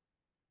lento.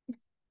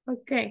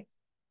 Ok.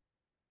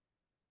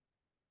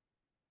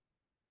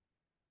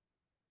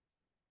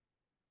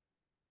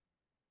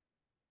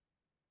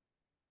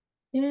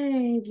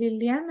 Yay,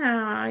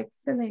 Liliana,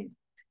 excelente.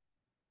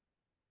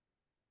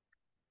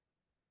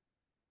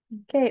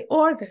 Ok,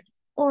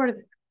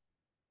 order.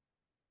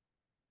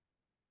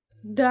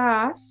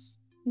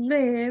 Does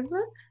live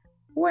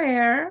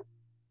where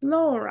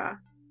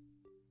Laura?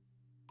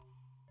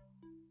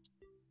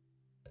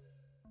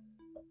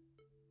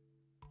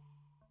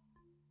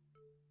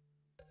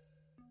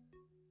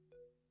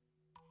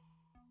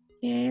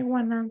 Okay,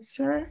 one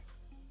answer.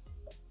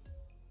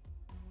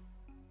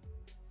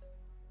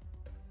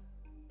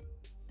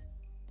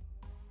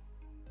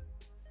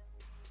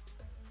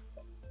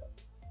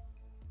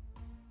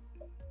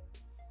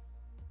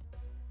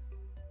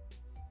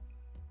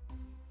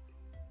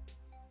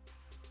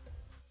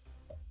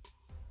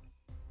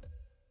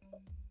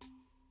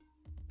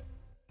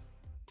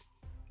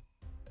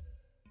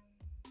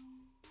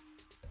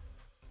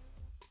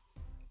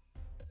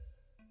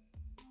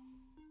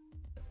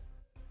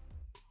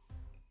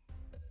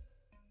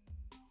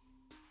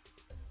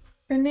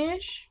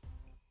 Finish.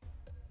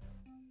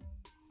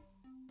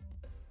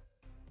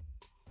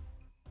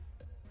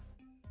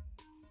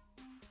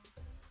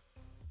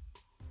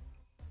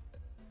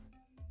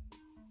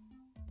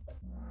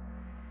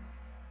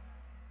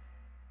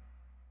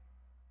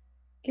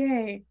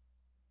 Okay.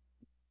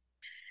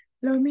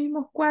 Los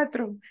mismos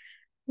 4.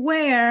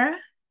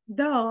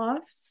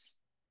 Does,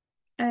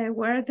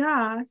 where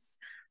does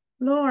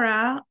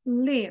Laura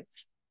live?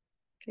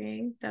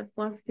 Okay, that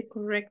was the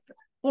correct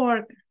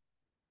order.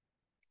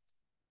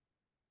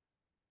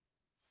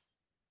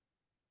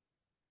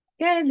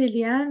 Okay,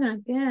 Liliana,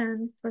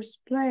 again, first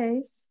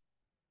place.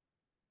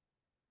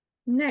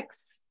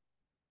 Next.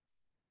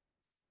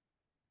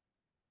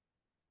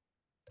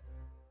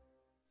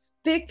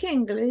 Speak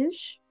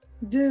English.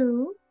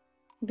 Do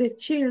the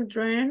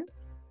children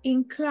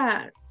in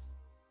class.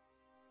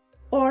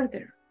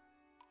 Order.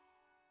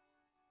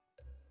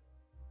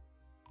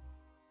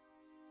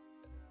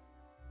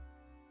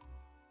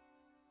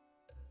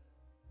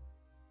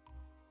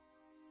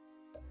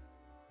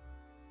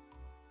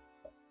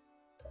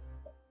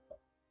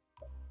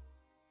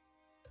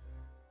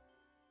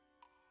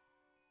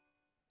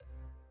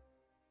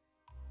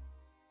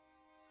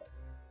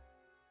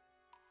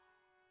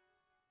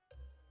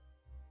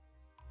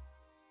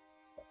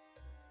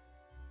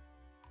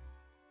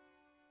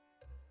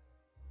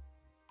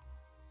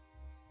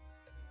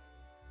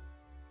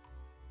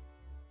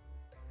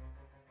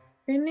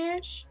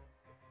 Finish.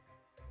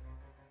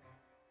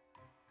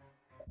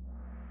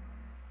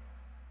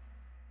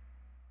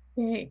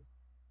 Okay.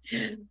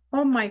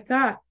 Oh my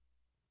God.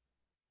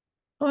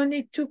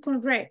 Only two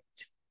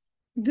correct.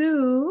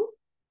 Do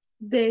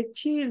the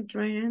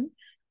children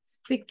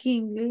speak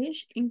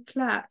English in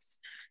class?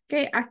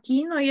 Okay,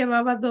 aquí no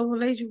llevaba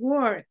double H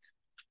word,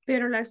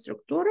 pero la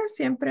estructura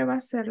siempre va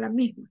a ser la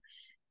misma.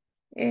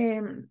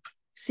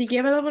 Si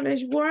lleva double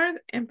H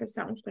word,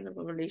 empezamos con el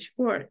double H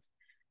word.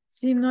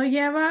 Si no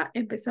lleva,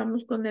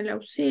 empezamos con el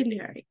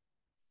auxiliary.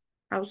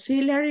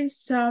 Auxiliary,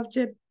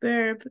 subject,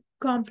 verb,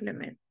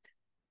 complement.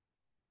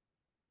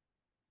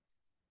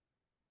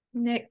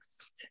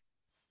 Next.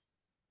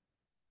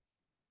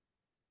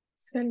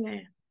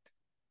 Excellent.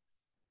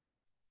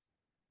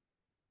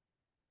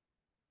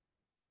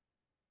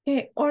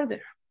 Okay,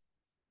 order.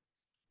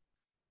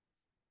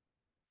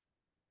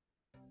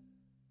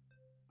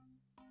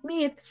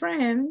 Meet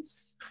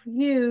friends.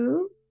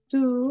 You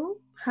do.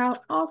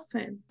 How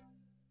often?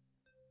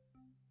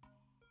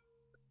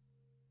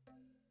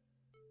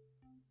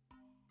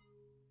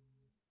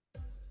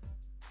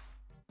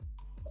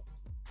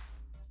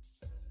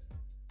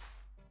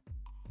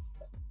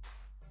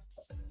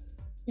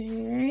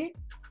 Okay.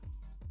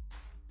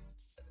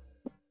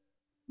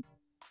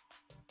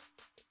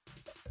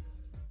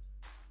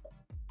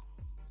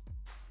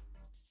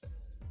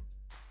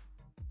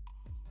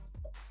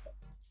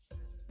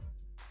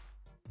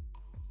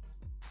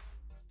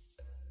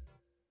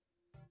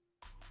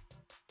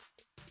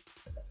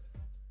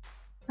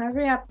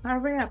 Hurry up,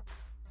 hurry up.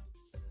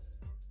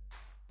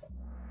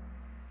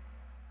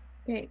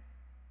 Okay.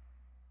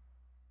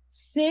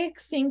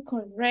 6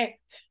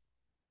 incorrect.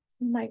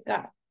 Oh my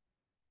God.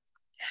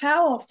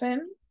 How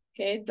often?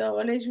 Okay,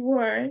 double H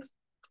word.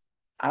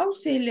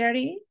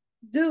 Auxiliary,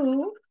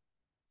 do.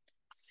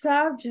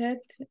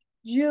 Subject,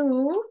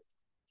 you.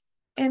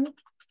 And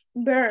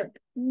verb,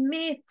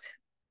 meet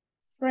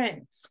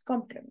friends,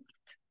 complement.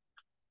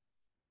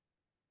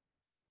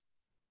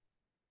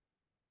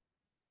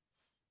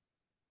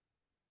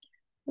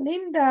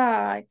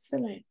 Linda,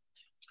 excellent.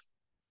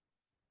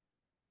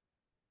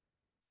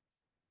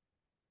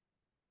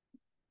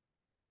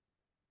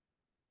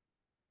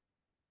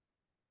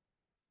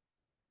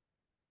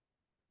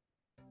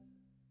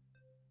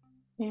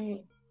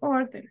 Okay,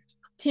 order.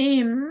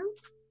 Tim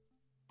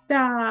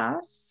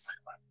does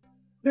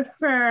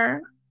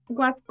prefer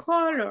what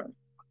color?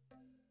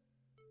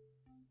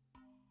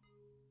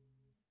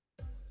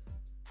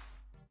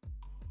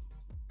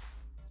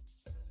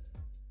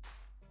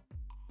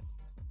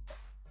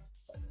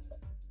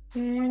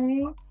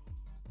 Okay,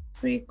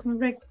 3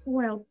 correct.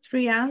 Well,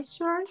 3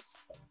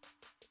 answers.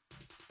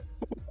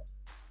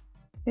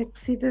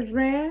 Let's see the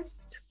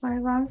rest.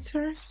 5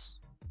 answers.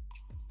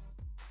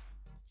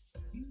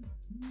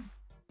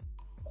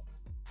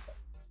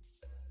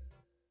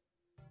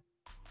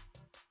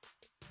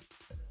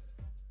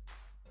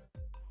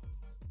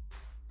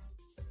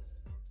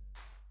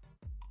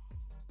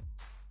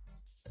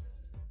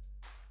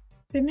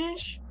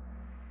 Finish.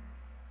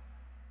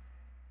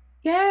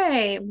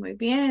 Okay, muy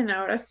bien.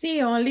 Ahora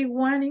sí, only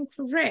 1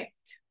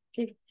 incorrect.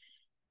 Okay.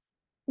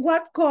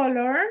 What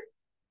color?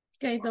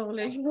 Okay, double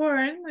H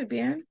word, muy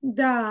bien.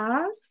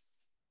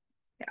 Does,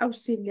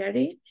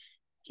 auxiliary.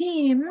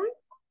 Tim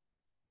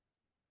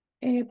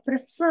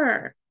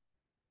prefer.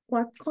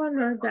 What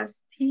color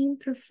does Tim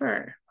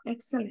prefer?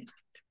 Excellent.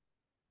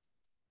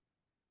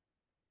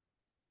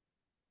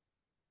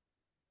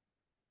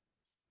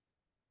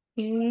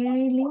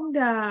 Okay,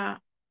 Linda.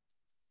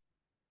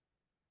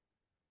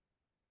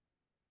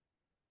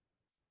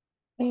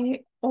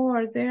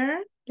 Order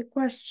the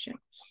questions.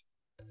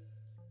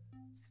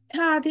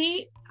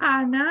 Study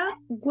Anna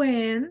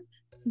when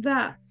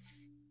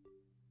thus.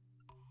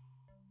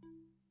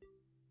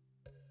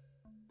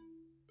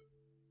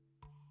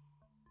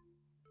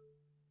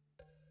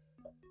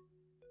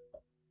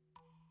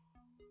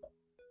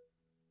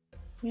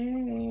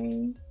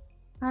 Okay,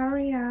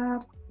 hurry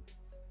up.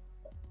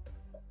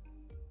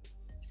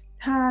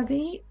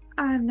 Study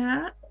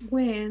Anna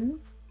when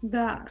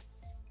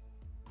thus.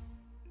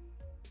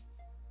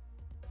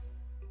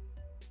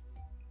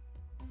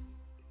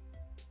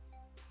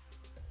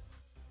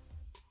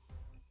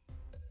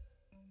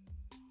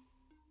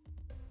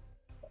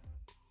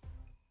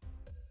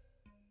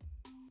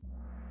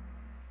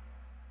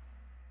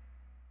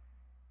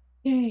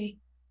 Okay.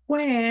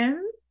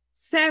 When,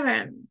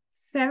 seven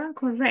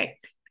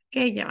correct.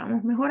 Ok, ya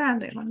vamos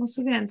mejorando, ya vamos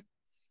subiendo.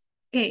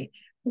 Ok.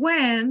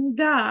 When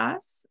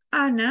does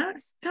Anna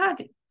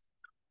study?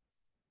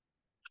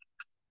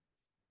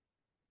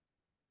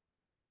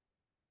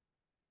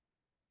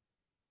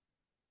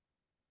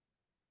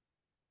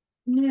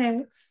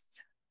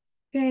 Next.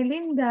 Okay,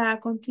 Linda,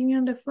 continue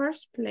in the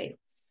first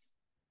place.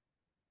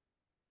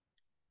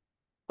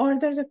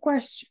 Order the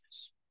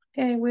questions.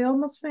 Okay, we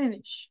almost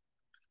finished.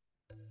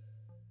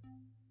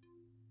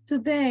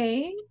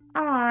 Today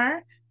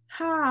are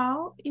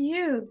how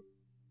you.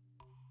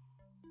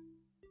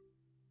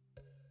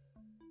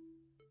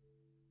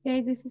 Okay,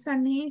 this is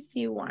an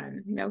easy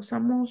one. La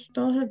usamos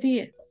todos los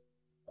días.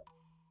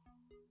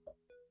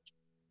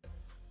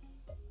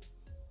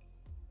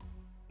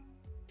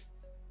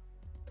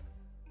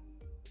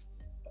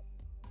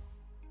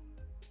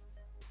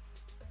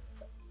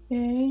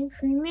 Okay,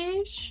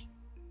 finish.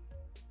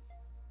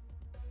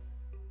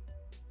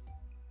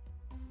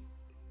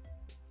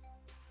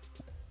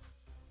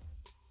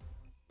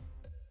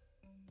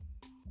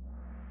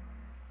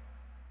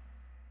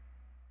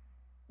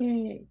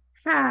 Okay,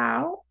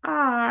 how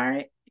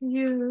are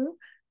you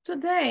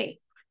today?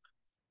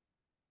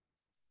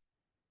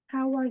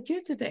 How are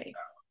you today?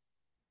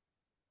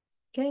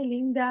 Okay,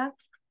 Linda.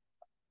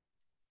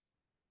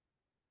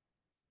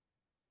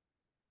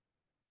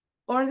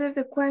 Order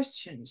the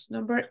questions.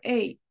 Number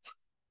 8.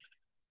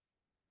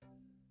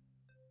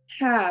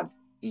 Have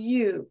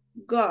you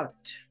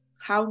got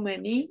how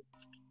many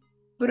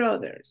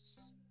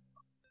brothers?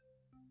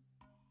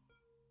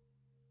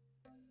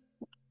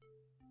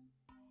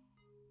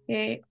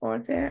 Okay,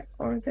 order.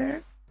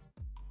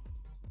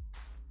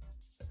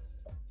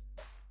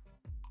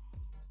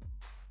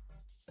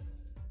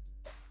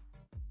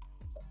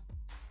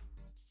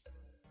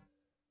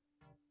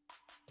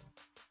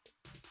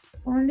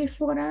 Only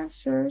 4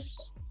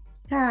 answers.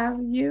 Have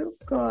you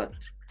got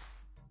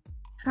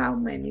how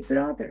many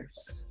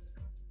brothers?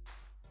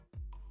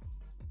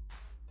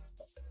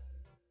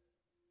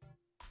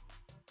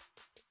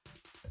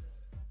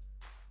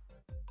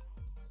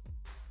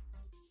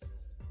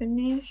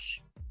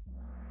 Finish.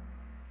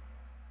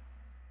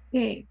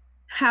 Okay.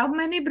 How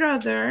many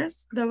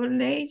brothers? Double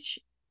H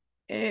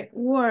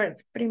word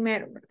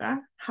primero, ¿verdad?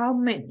 How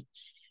many?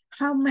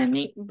 How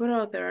many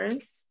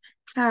brothers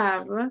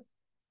have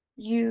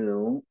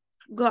you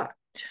got?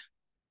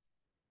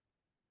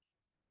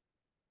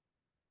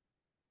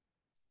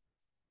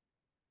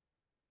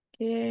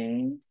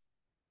 Okay.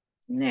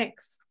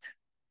 Next.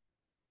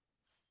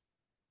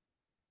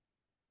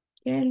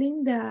 Okay,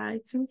 Linda,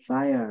 it's on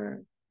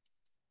fire.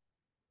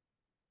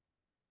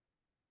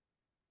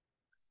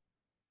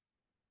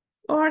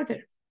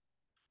 Order.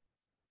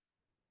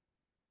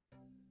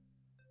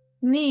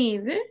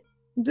 Need,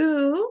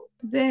 do,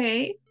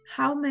 they,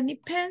 how many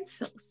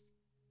pencils?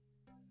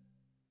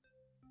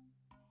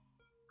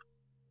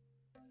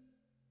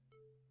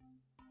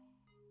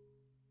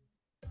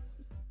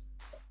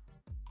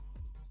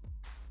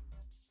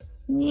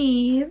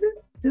 Need,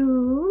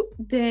 do,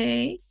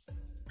 they,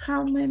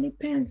 how many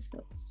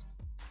pencils?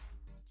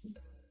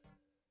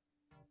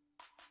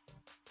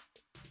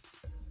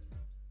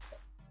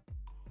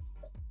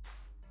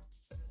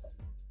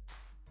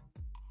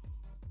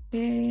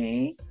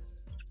 Okay.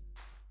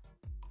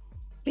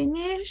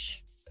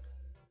 Finish.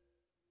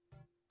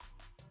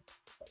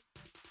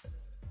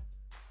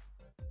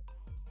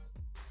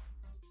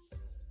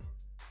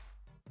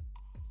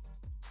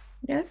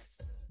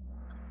 Yes.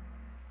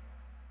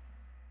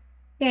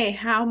 Okay,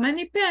 how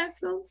many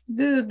pencils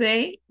do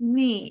they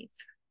need?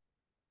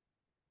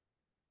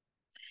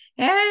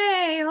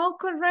 Hey, all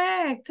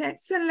correct.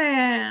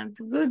 Excellent.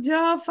 Good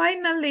job,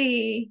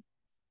 finally.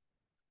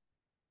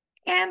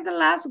 And the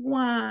last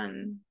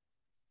one.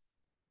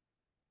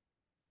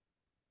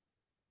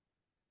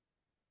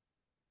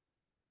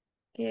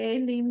 Okay,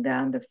 Linda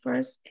in the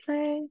first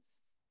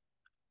place.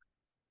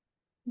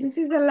 This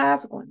is the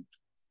last one.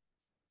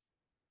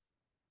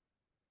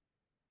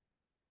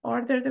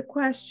 Order the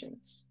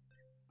questions.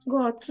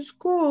 Go to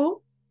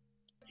school.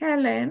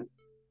 Helen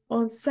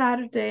on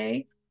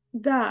Saturday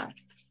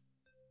does.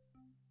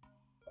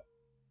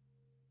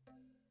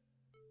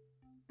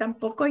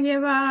 Tampoco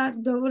lleva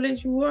double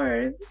H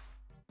word.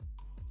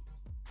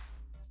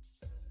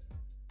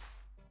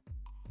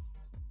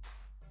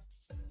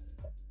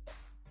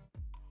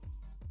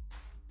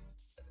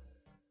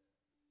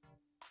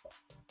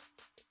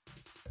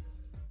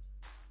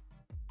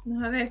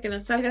 Vamos a ver que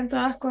nos salgan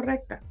todas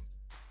correctas.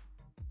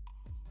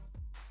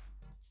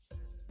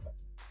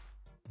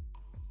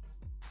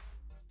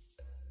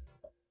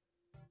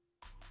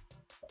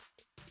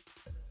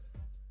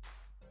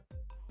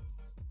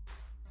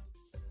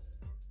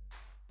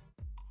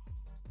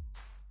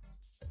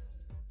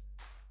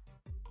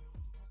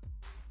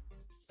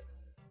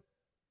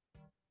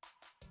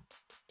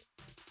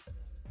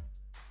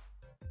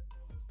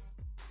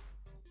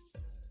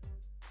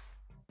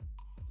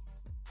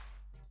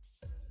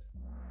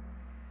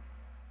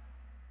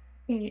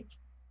 Okay.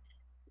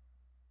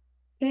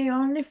 Okay,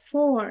 only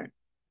 4.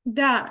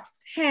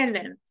 Does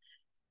Helen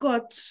go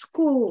to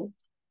school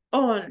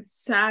on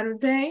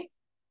Saturday?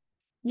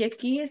 Y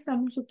aquí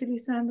estamos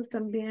utilizando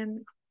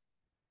también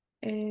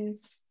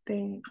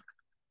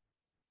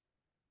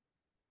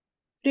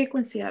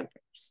frequency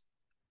adverbs.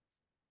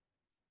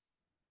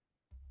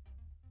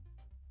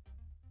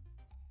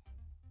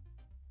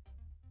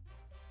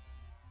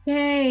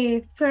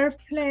 Okay, third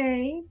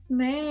place,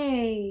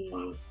 May.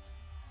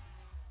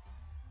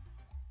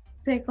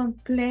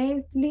 Second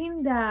place,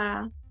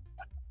 Linda.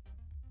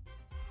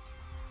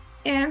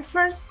 And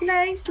first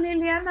place,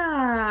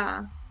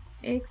 Liliana.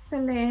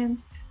 Excellent.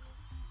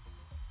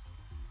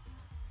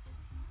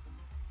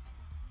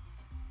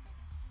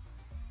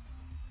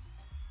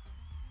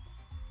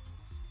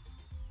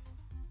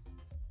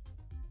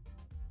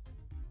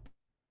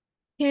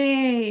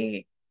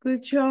 Okay,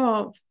 good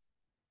job.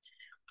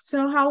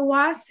 So how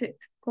was it?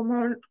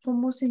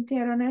 ¿Cómo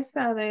sintieron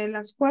esa de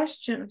las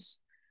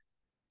questions?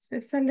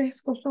 Esa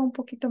les costó un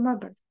poquito más,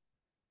 ¿verdad?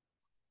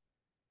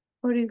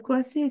 Or it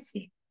was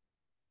easy.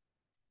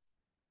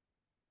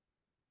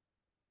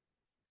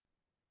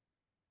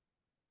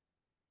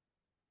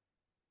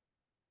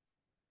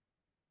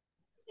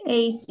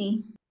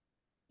 Easy.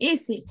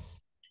 Easy.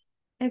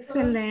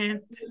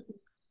 Excellent.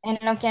 En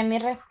lo que a mí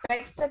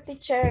respecta,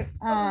 teacher,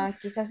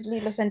 quizás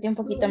lo sentí un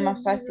poquito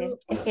más fácil.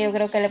 Es que yo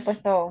creo que le he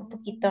puesto un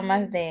poquito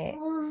más de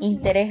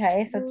interés a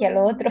eso que a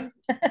lo otro.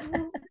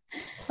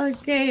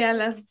 Ok, a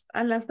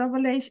las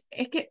double H.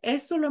 Es que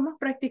eso lo hemos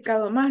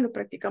practicado más. Lo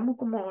practicamos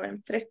como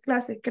en 3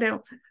 clases,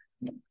 creo.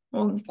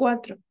 O en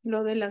 4.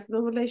 Lo de las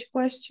double H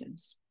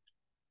questions.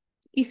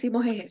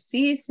 Hicimos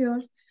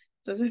ejercicios.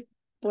 Entonces,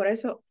 por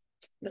eso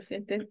lo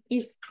sienten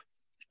easy.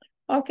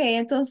 Ok,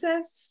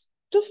 entonces,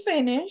 to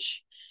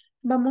finish,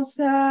 vamos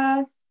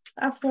a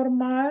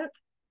formar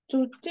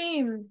 2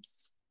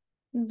 teams,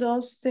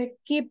 2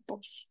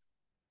 equipos.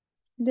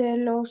 De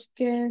los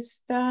que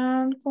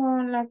están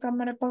con la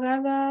cámara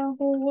apagada,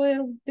 who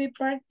will be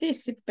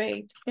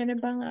participate?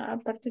 ¿Quiénes van a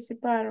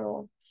participar?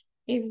 O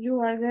if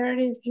you are there,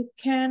 if you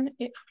can.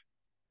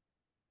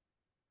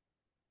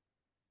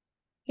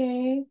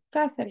 Ok,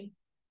 Catherine.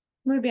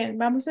 Muy bien,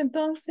 vamos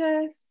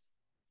entonces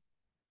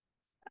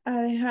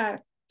a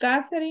dejar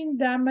Catherine,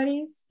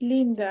 Damaris,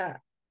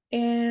 Linda,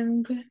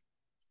 and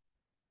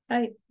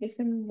ay,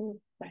 ese muy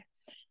bueno.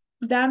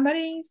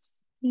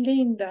 Damaris,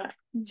 Linda,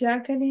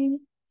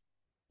 Jacqueline,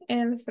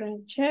 and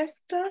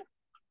Francesca.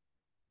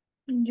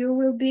 You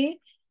will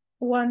be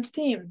one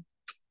team.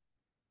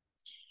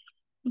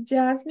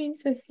 Jasmine,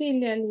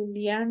 Cecilia,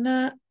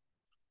 Liliana,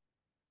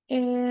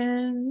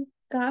 and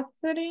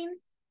Catherine.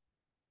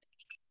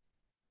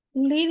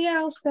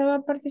 Lidia, ¿usted va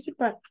a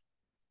participar?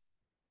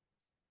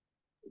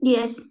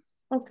 Yes.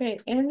 Okay,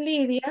 and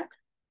Lidia,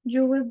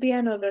 you will be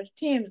another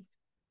team.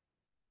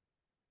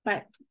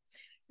 Vale.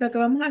 Lo que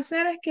vamos a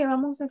hacer es que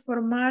vamos a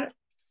formar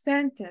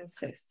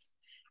sentences,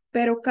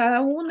 pero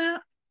cada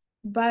una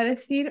va a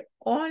decir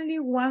only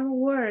one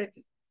word.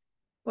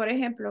 Por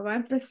ejemplo,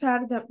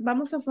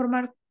 vamos a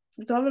formar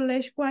double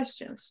H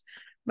questions.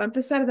 Va a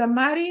empezar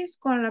Damaris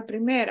con la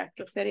primera,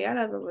 que sería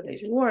la double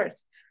H word.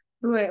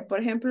 Luego,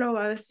 por ejemplo,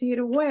 va a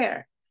decir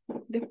where.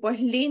 Después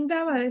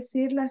Linda va a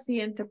decir la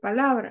siguiente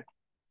palabra.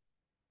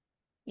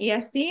 Y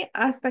así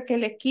hasta que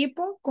el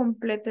equipo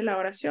complete la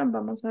oración.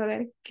 Vamos a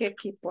ver qué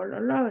equipo lo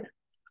logra.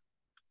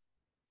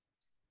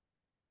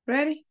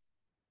 Ready?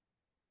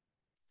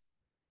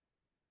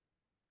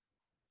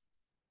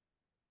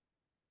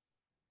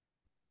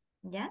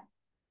 ¿Ya?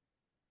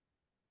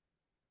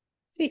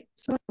 Sí,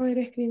 solo voy a ir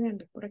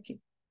escribiendo por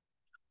aquí.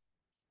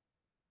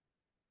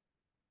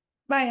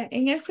 Vaya,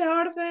 en ese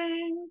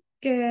orden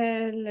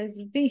que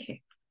les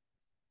dije.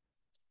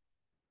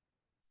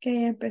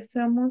 Que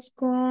empezamos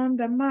con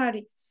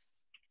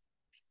Damaris.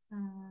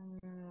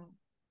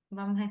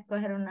 Vamos a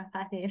escoger una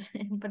fácil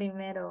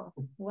primero.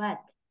 What?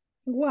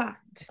 What?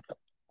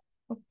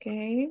 Ok.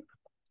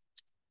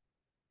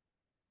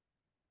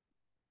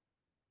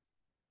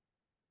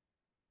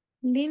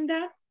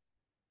 Linda.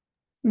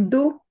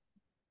 Do.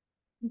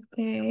 Ok.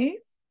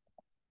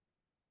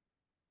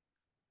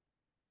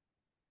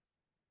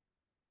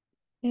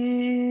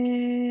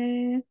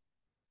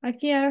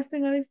 Aquí ya las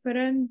tengo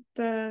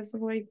diferentes.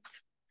 Wait.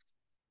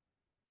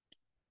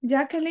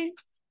 Jacqueline.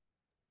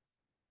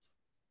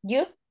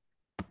 You?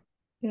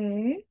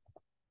 Ok.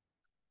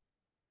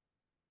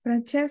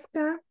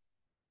 Francesca.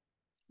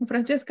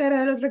 Francesca era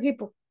del otro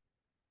equipo.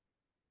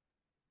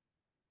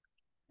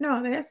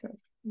 No, de eso.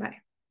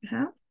 Vale.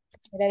 Ajá.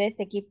 Era de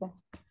este equipo.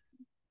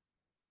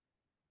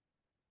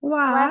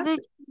 What What? do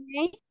you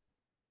say?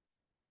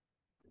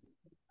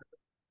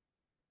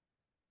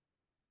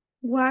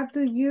 What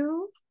do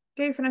you?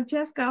 Ok,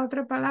 Francesca,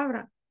 otra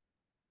palabra.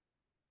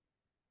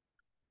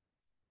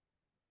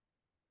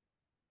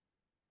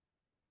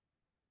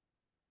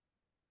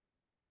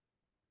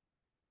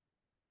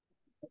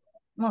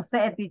 No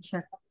sé,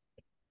 teacher.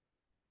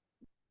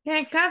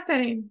 Hey,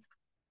 Catherine.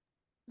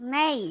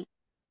 Nay.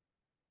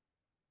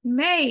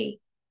 May.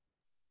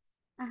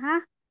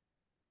 Ajá.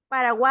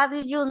 Para what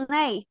do you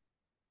nay?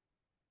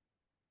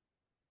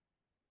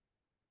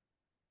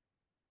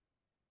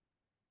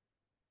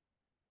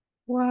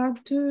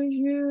 What do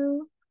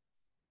you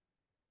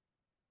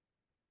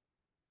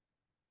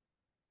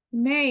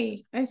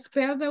may?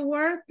 Spell the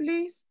word,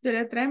 please.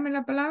 Deletréame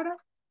la palabra.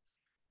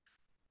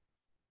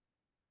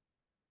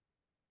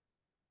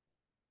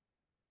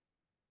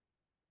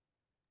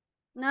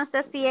 No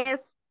sé si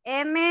es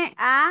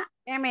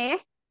M-A-M-E.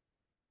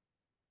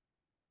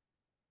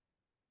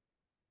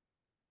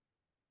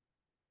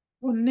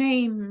 O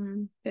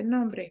name, de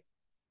nombre.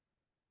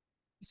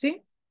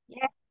 ¿Sí?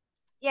 Yes.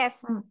 Yes.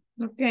 Ah,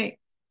 ok.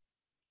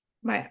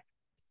 Vaya.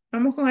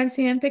 Vamos con el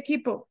siguiente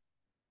equipo.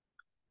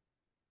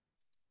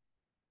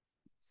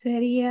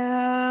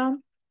 Sería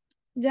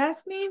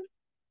Jasmine.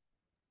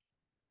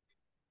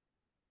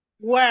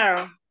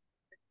 Where.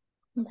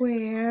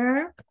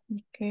 Where.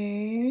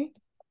 Ok.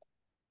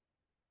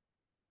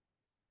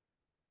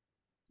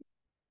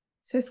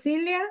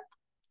 Cecilia.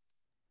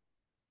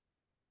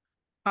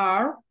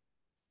 Are.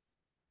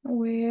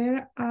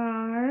 Where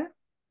are.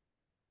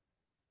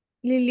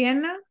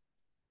 Liliana.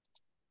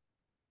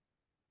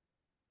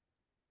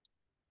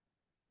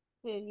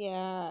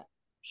 Sería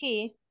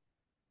he.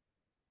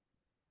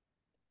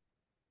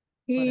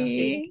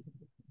 Y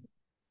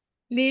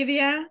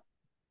Lidia.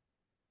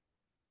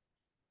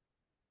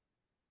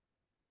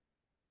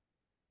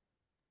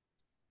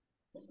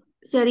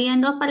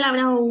 ¿Serían dos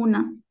palabras o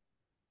una?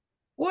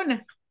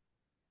 Una.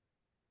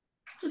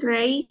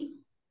 Rey,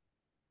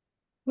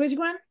 Which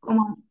one?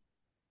 como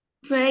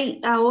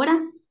rey, ahora,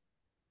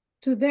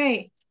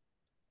 Today.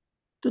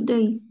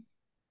 today.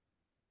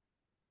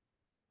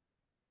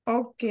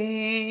 Ok.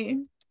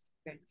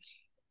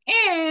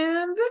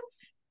 And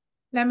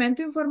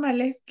lamento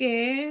informarles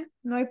que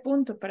no hay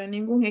punto para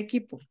ningún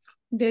equipo.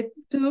 The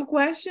two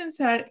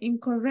questions are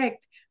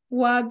incorrect.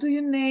 What do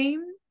you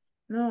name?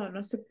 No,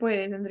 no se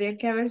puede. Tendría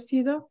que haber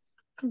sido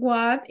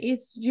what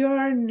is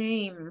your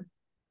name?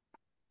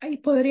 Ahí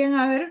podrían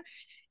haber,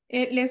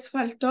 les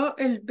faltó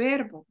el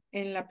verbo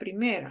en la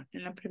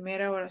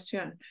primera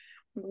oración.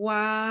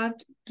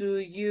 What do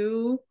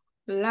you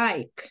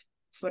like?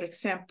 For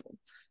example,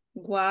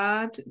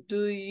 what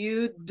do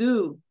you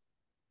do?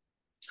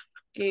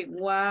 Okay,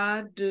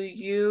 what do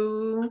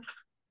you,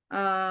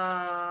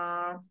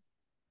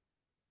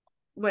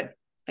 bueno,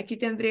 aquí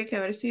tendría que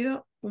haber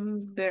sido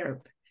un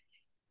verb.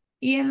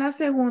 Y en la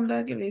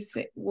segunda que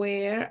dice,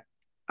 where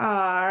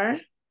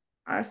are,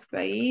 hasta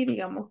ahí,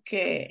 digamos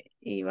que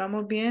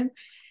íbamos bien.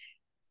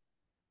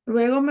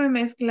 Luego me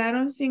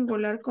mezclaron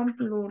singular con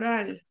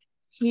plural.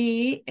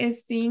 He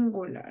es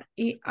singular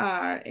y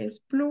are es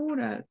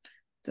plural.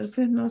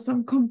 Entonces no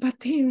son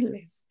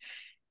compatibles.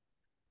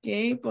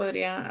 Okay,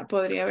 podría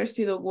haber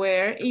sido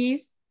where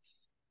is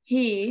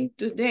he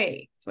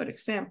today, for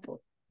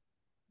example.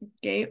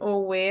 Okay, o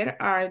where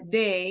are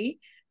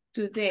they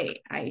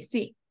today? Ahí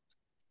sí.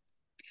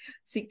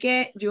 Así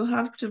que you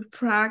have to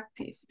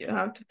practice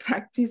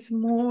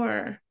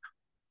more.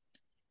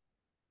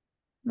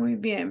 Muy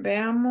bien,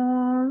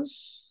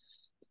 veamos.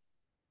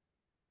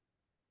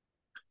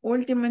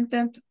 Último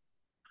intento.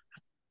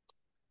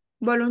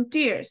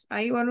 Volunteers,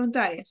 hay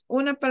voluntarias.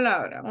 Una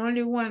palabra,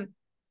 only one.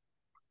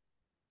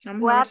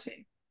 Vamos a ver What?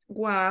 si.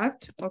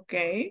 What, ok.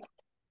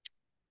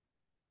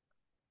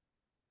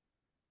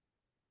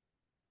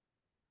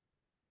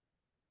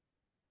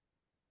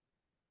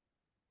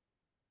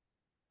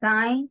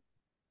 Time.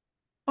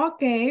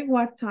 Ok,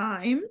 what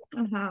time?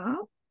 Ajá.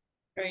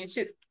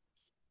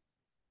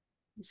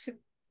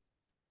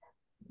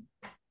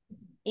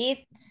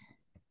 It's.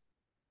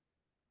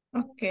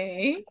 Ok.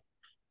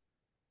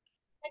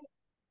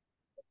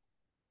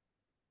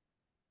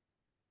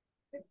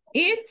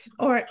 It's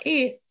or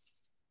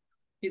is?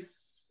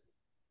 Is.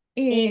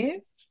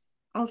 Is.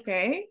 Ok.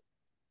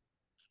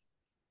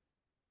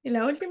 ¿Y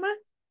la última?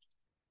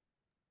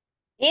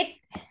 It.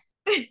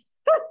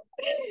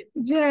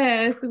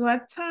 Yes,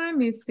 what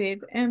time is it?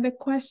 And the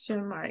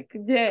question mark.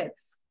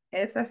 Yes,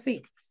 es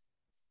así.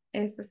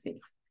 Es así.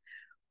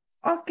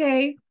 Ok.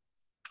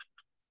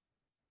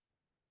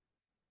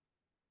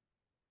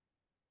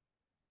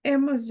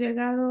 Hemos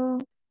llegado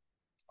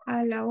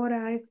a la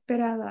hora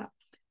esperada.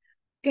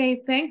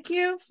 Okay, thank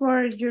you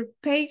for your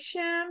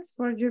patience,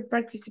 for your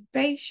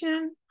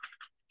participation.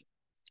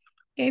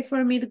 Okay,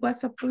 for me it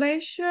was a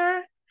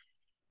pleasure.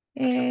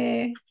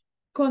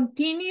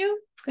 Continue,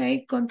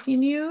 okay,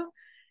 continue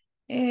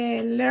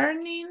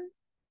learning,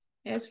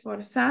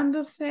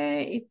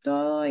 esforzándose y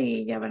todo,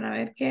 y ya van a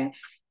ver que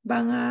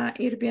van a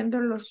ir viendo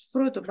los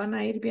frutos, van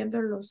a ir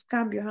viendo los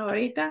cambios.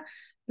 Ahorita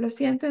lo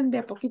sienten de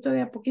a poquito,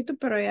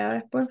 pero ya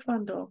después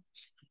cuando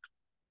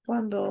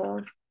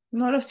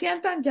no lo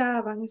sientan,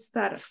 ya van a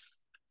estar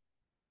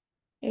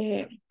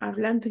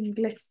hablando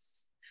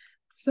inglés.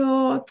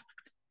 So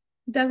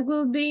that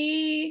will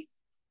be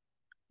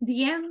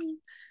the end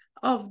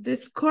of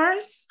this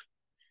course.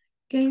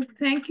 Okay,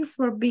 thank you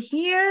for being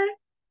here.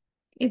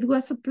 It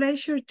was a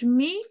pleasure to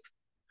me,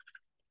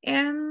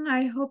 and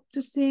I hope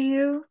to see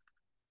you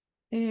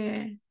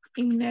in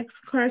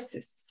next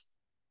courses.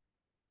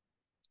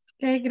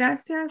 Okay,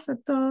 gracias a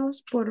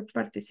todos por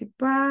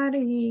participar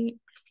y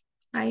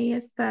ahí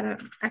estar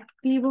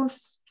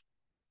activos.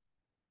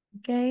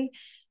 Ok.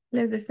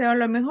 Les deseo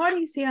lo mejor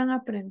y sigan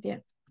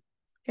aprendiendo.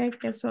 Ok,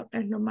 que eso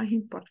es lo más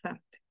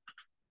importante.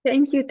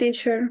 Thank you,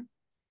 teacher.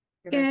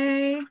 Ok.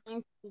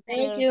 Thank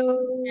Teacher.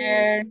 you.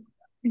 teacher.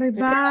 Bye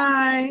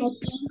bye.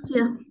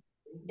 Paciencia.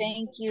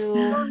 Thank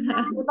you.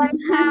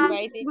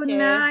 Bye, Good teacher.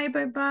 night.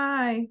 Bye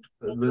bye.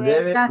 Good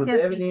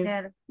evening.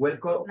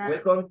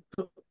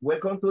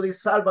 Welcome to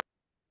this Salvador.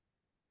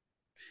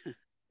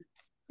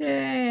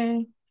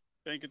 Okay.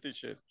 Thank you,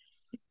 teacher.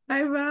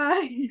 Bye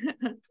bye.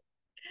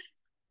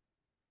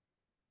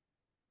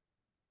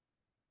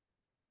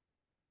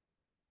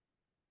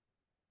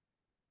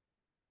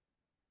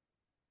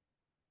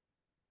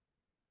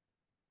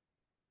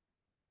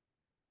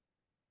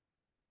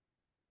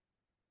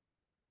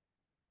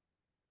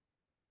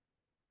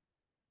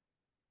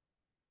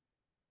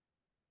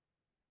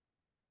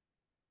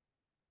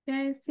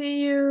 Okay,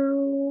 see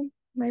you.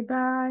 Bye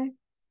bye.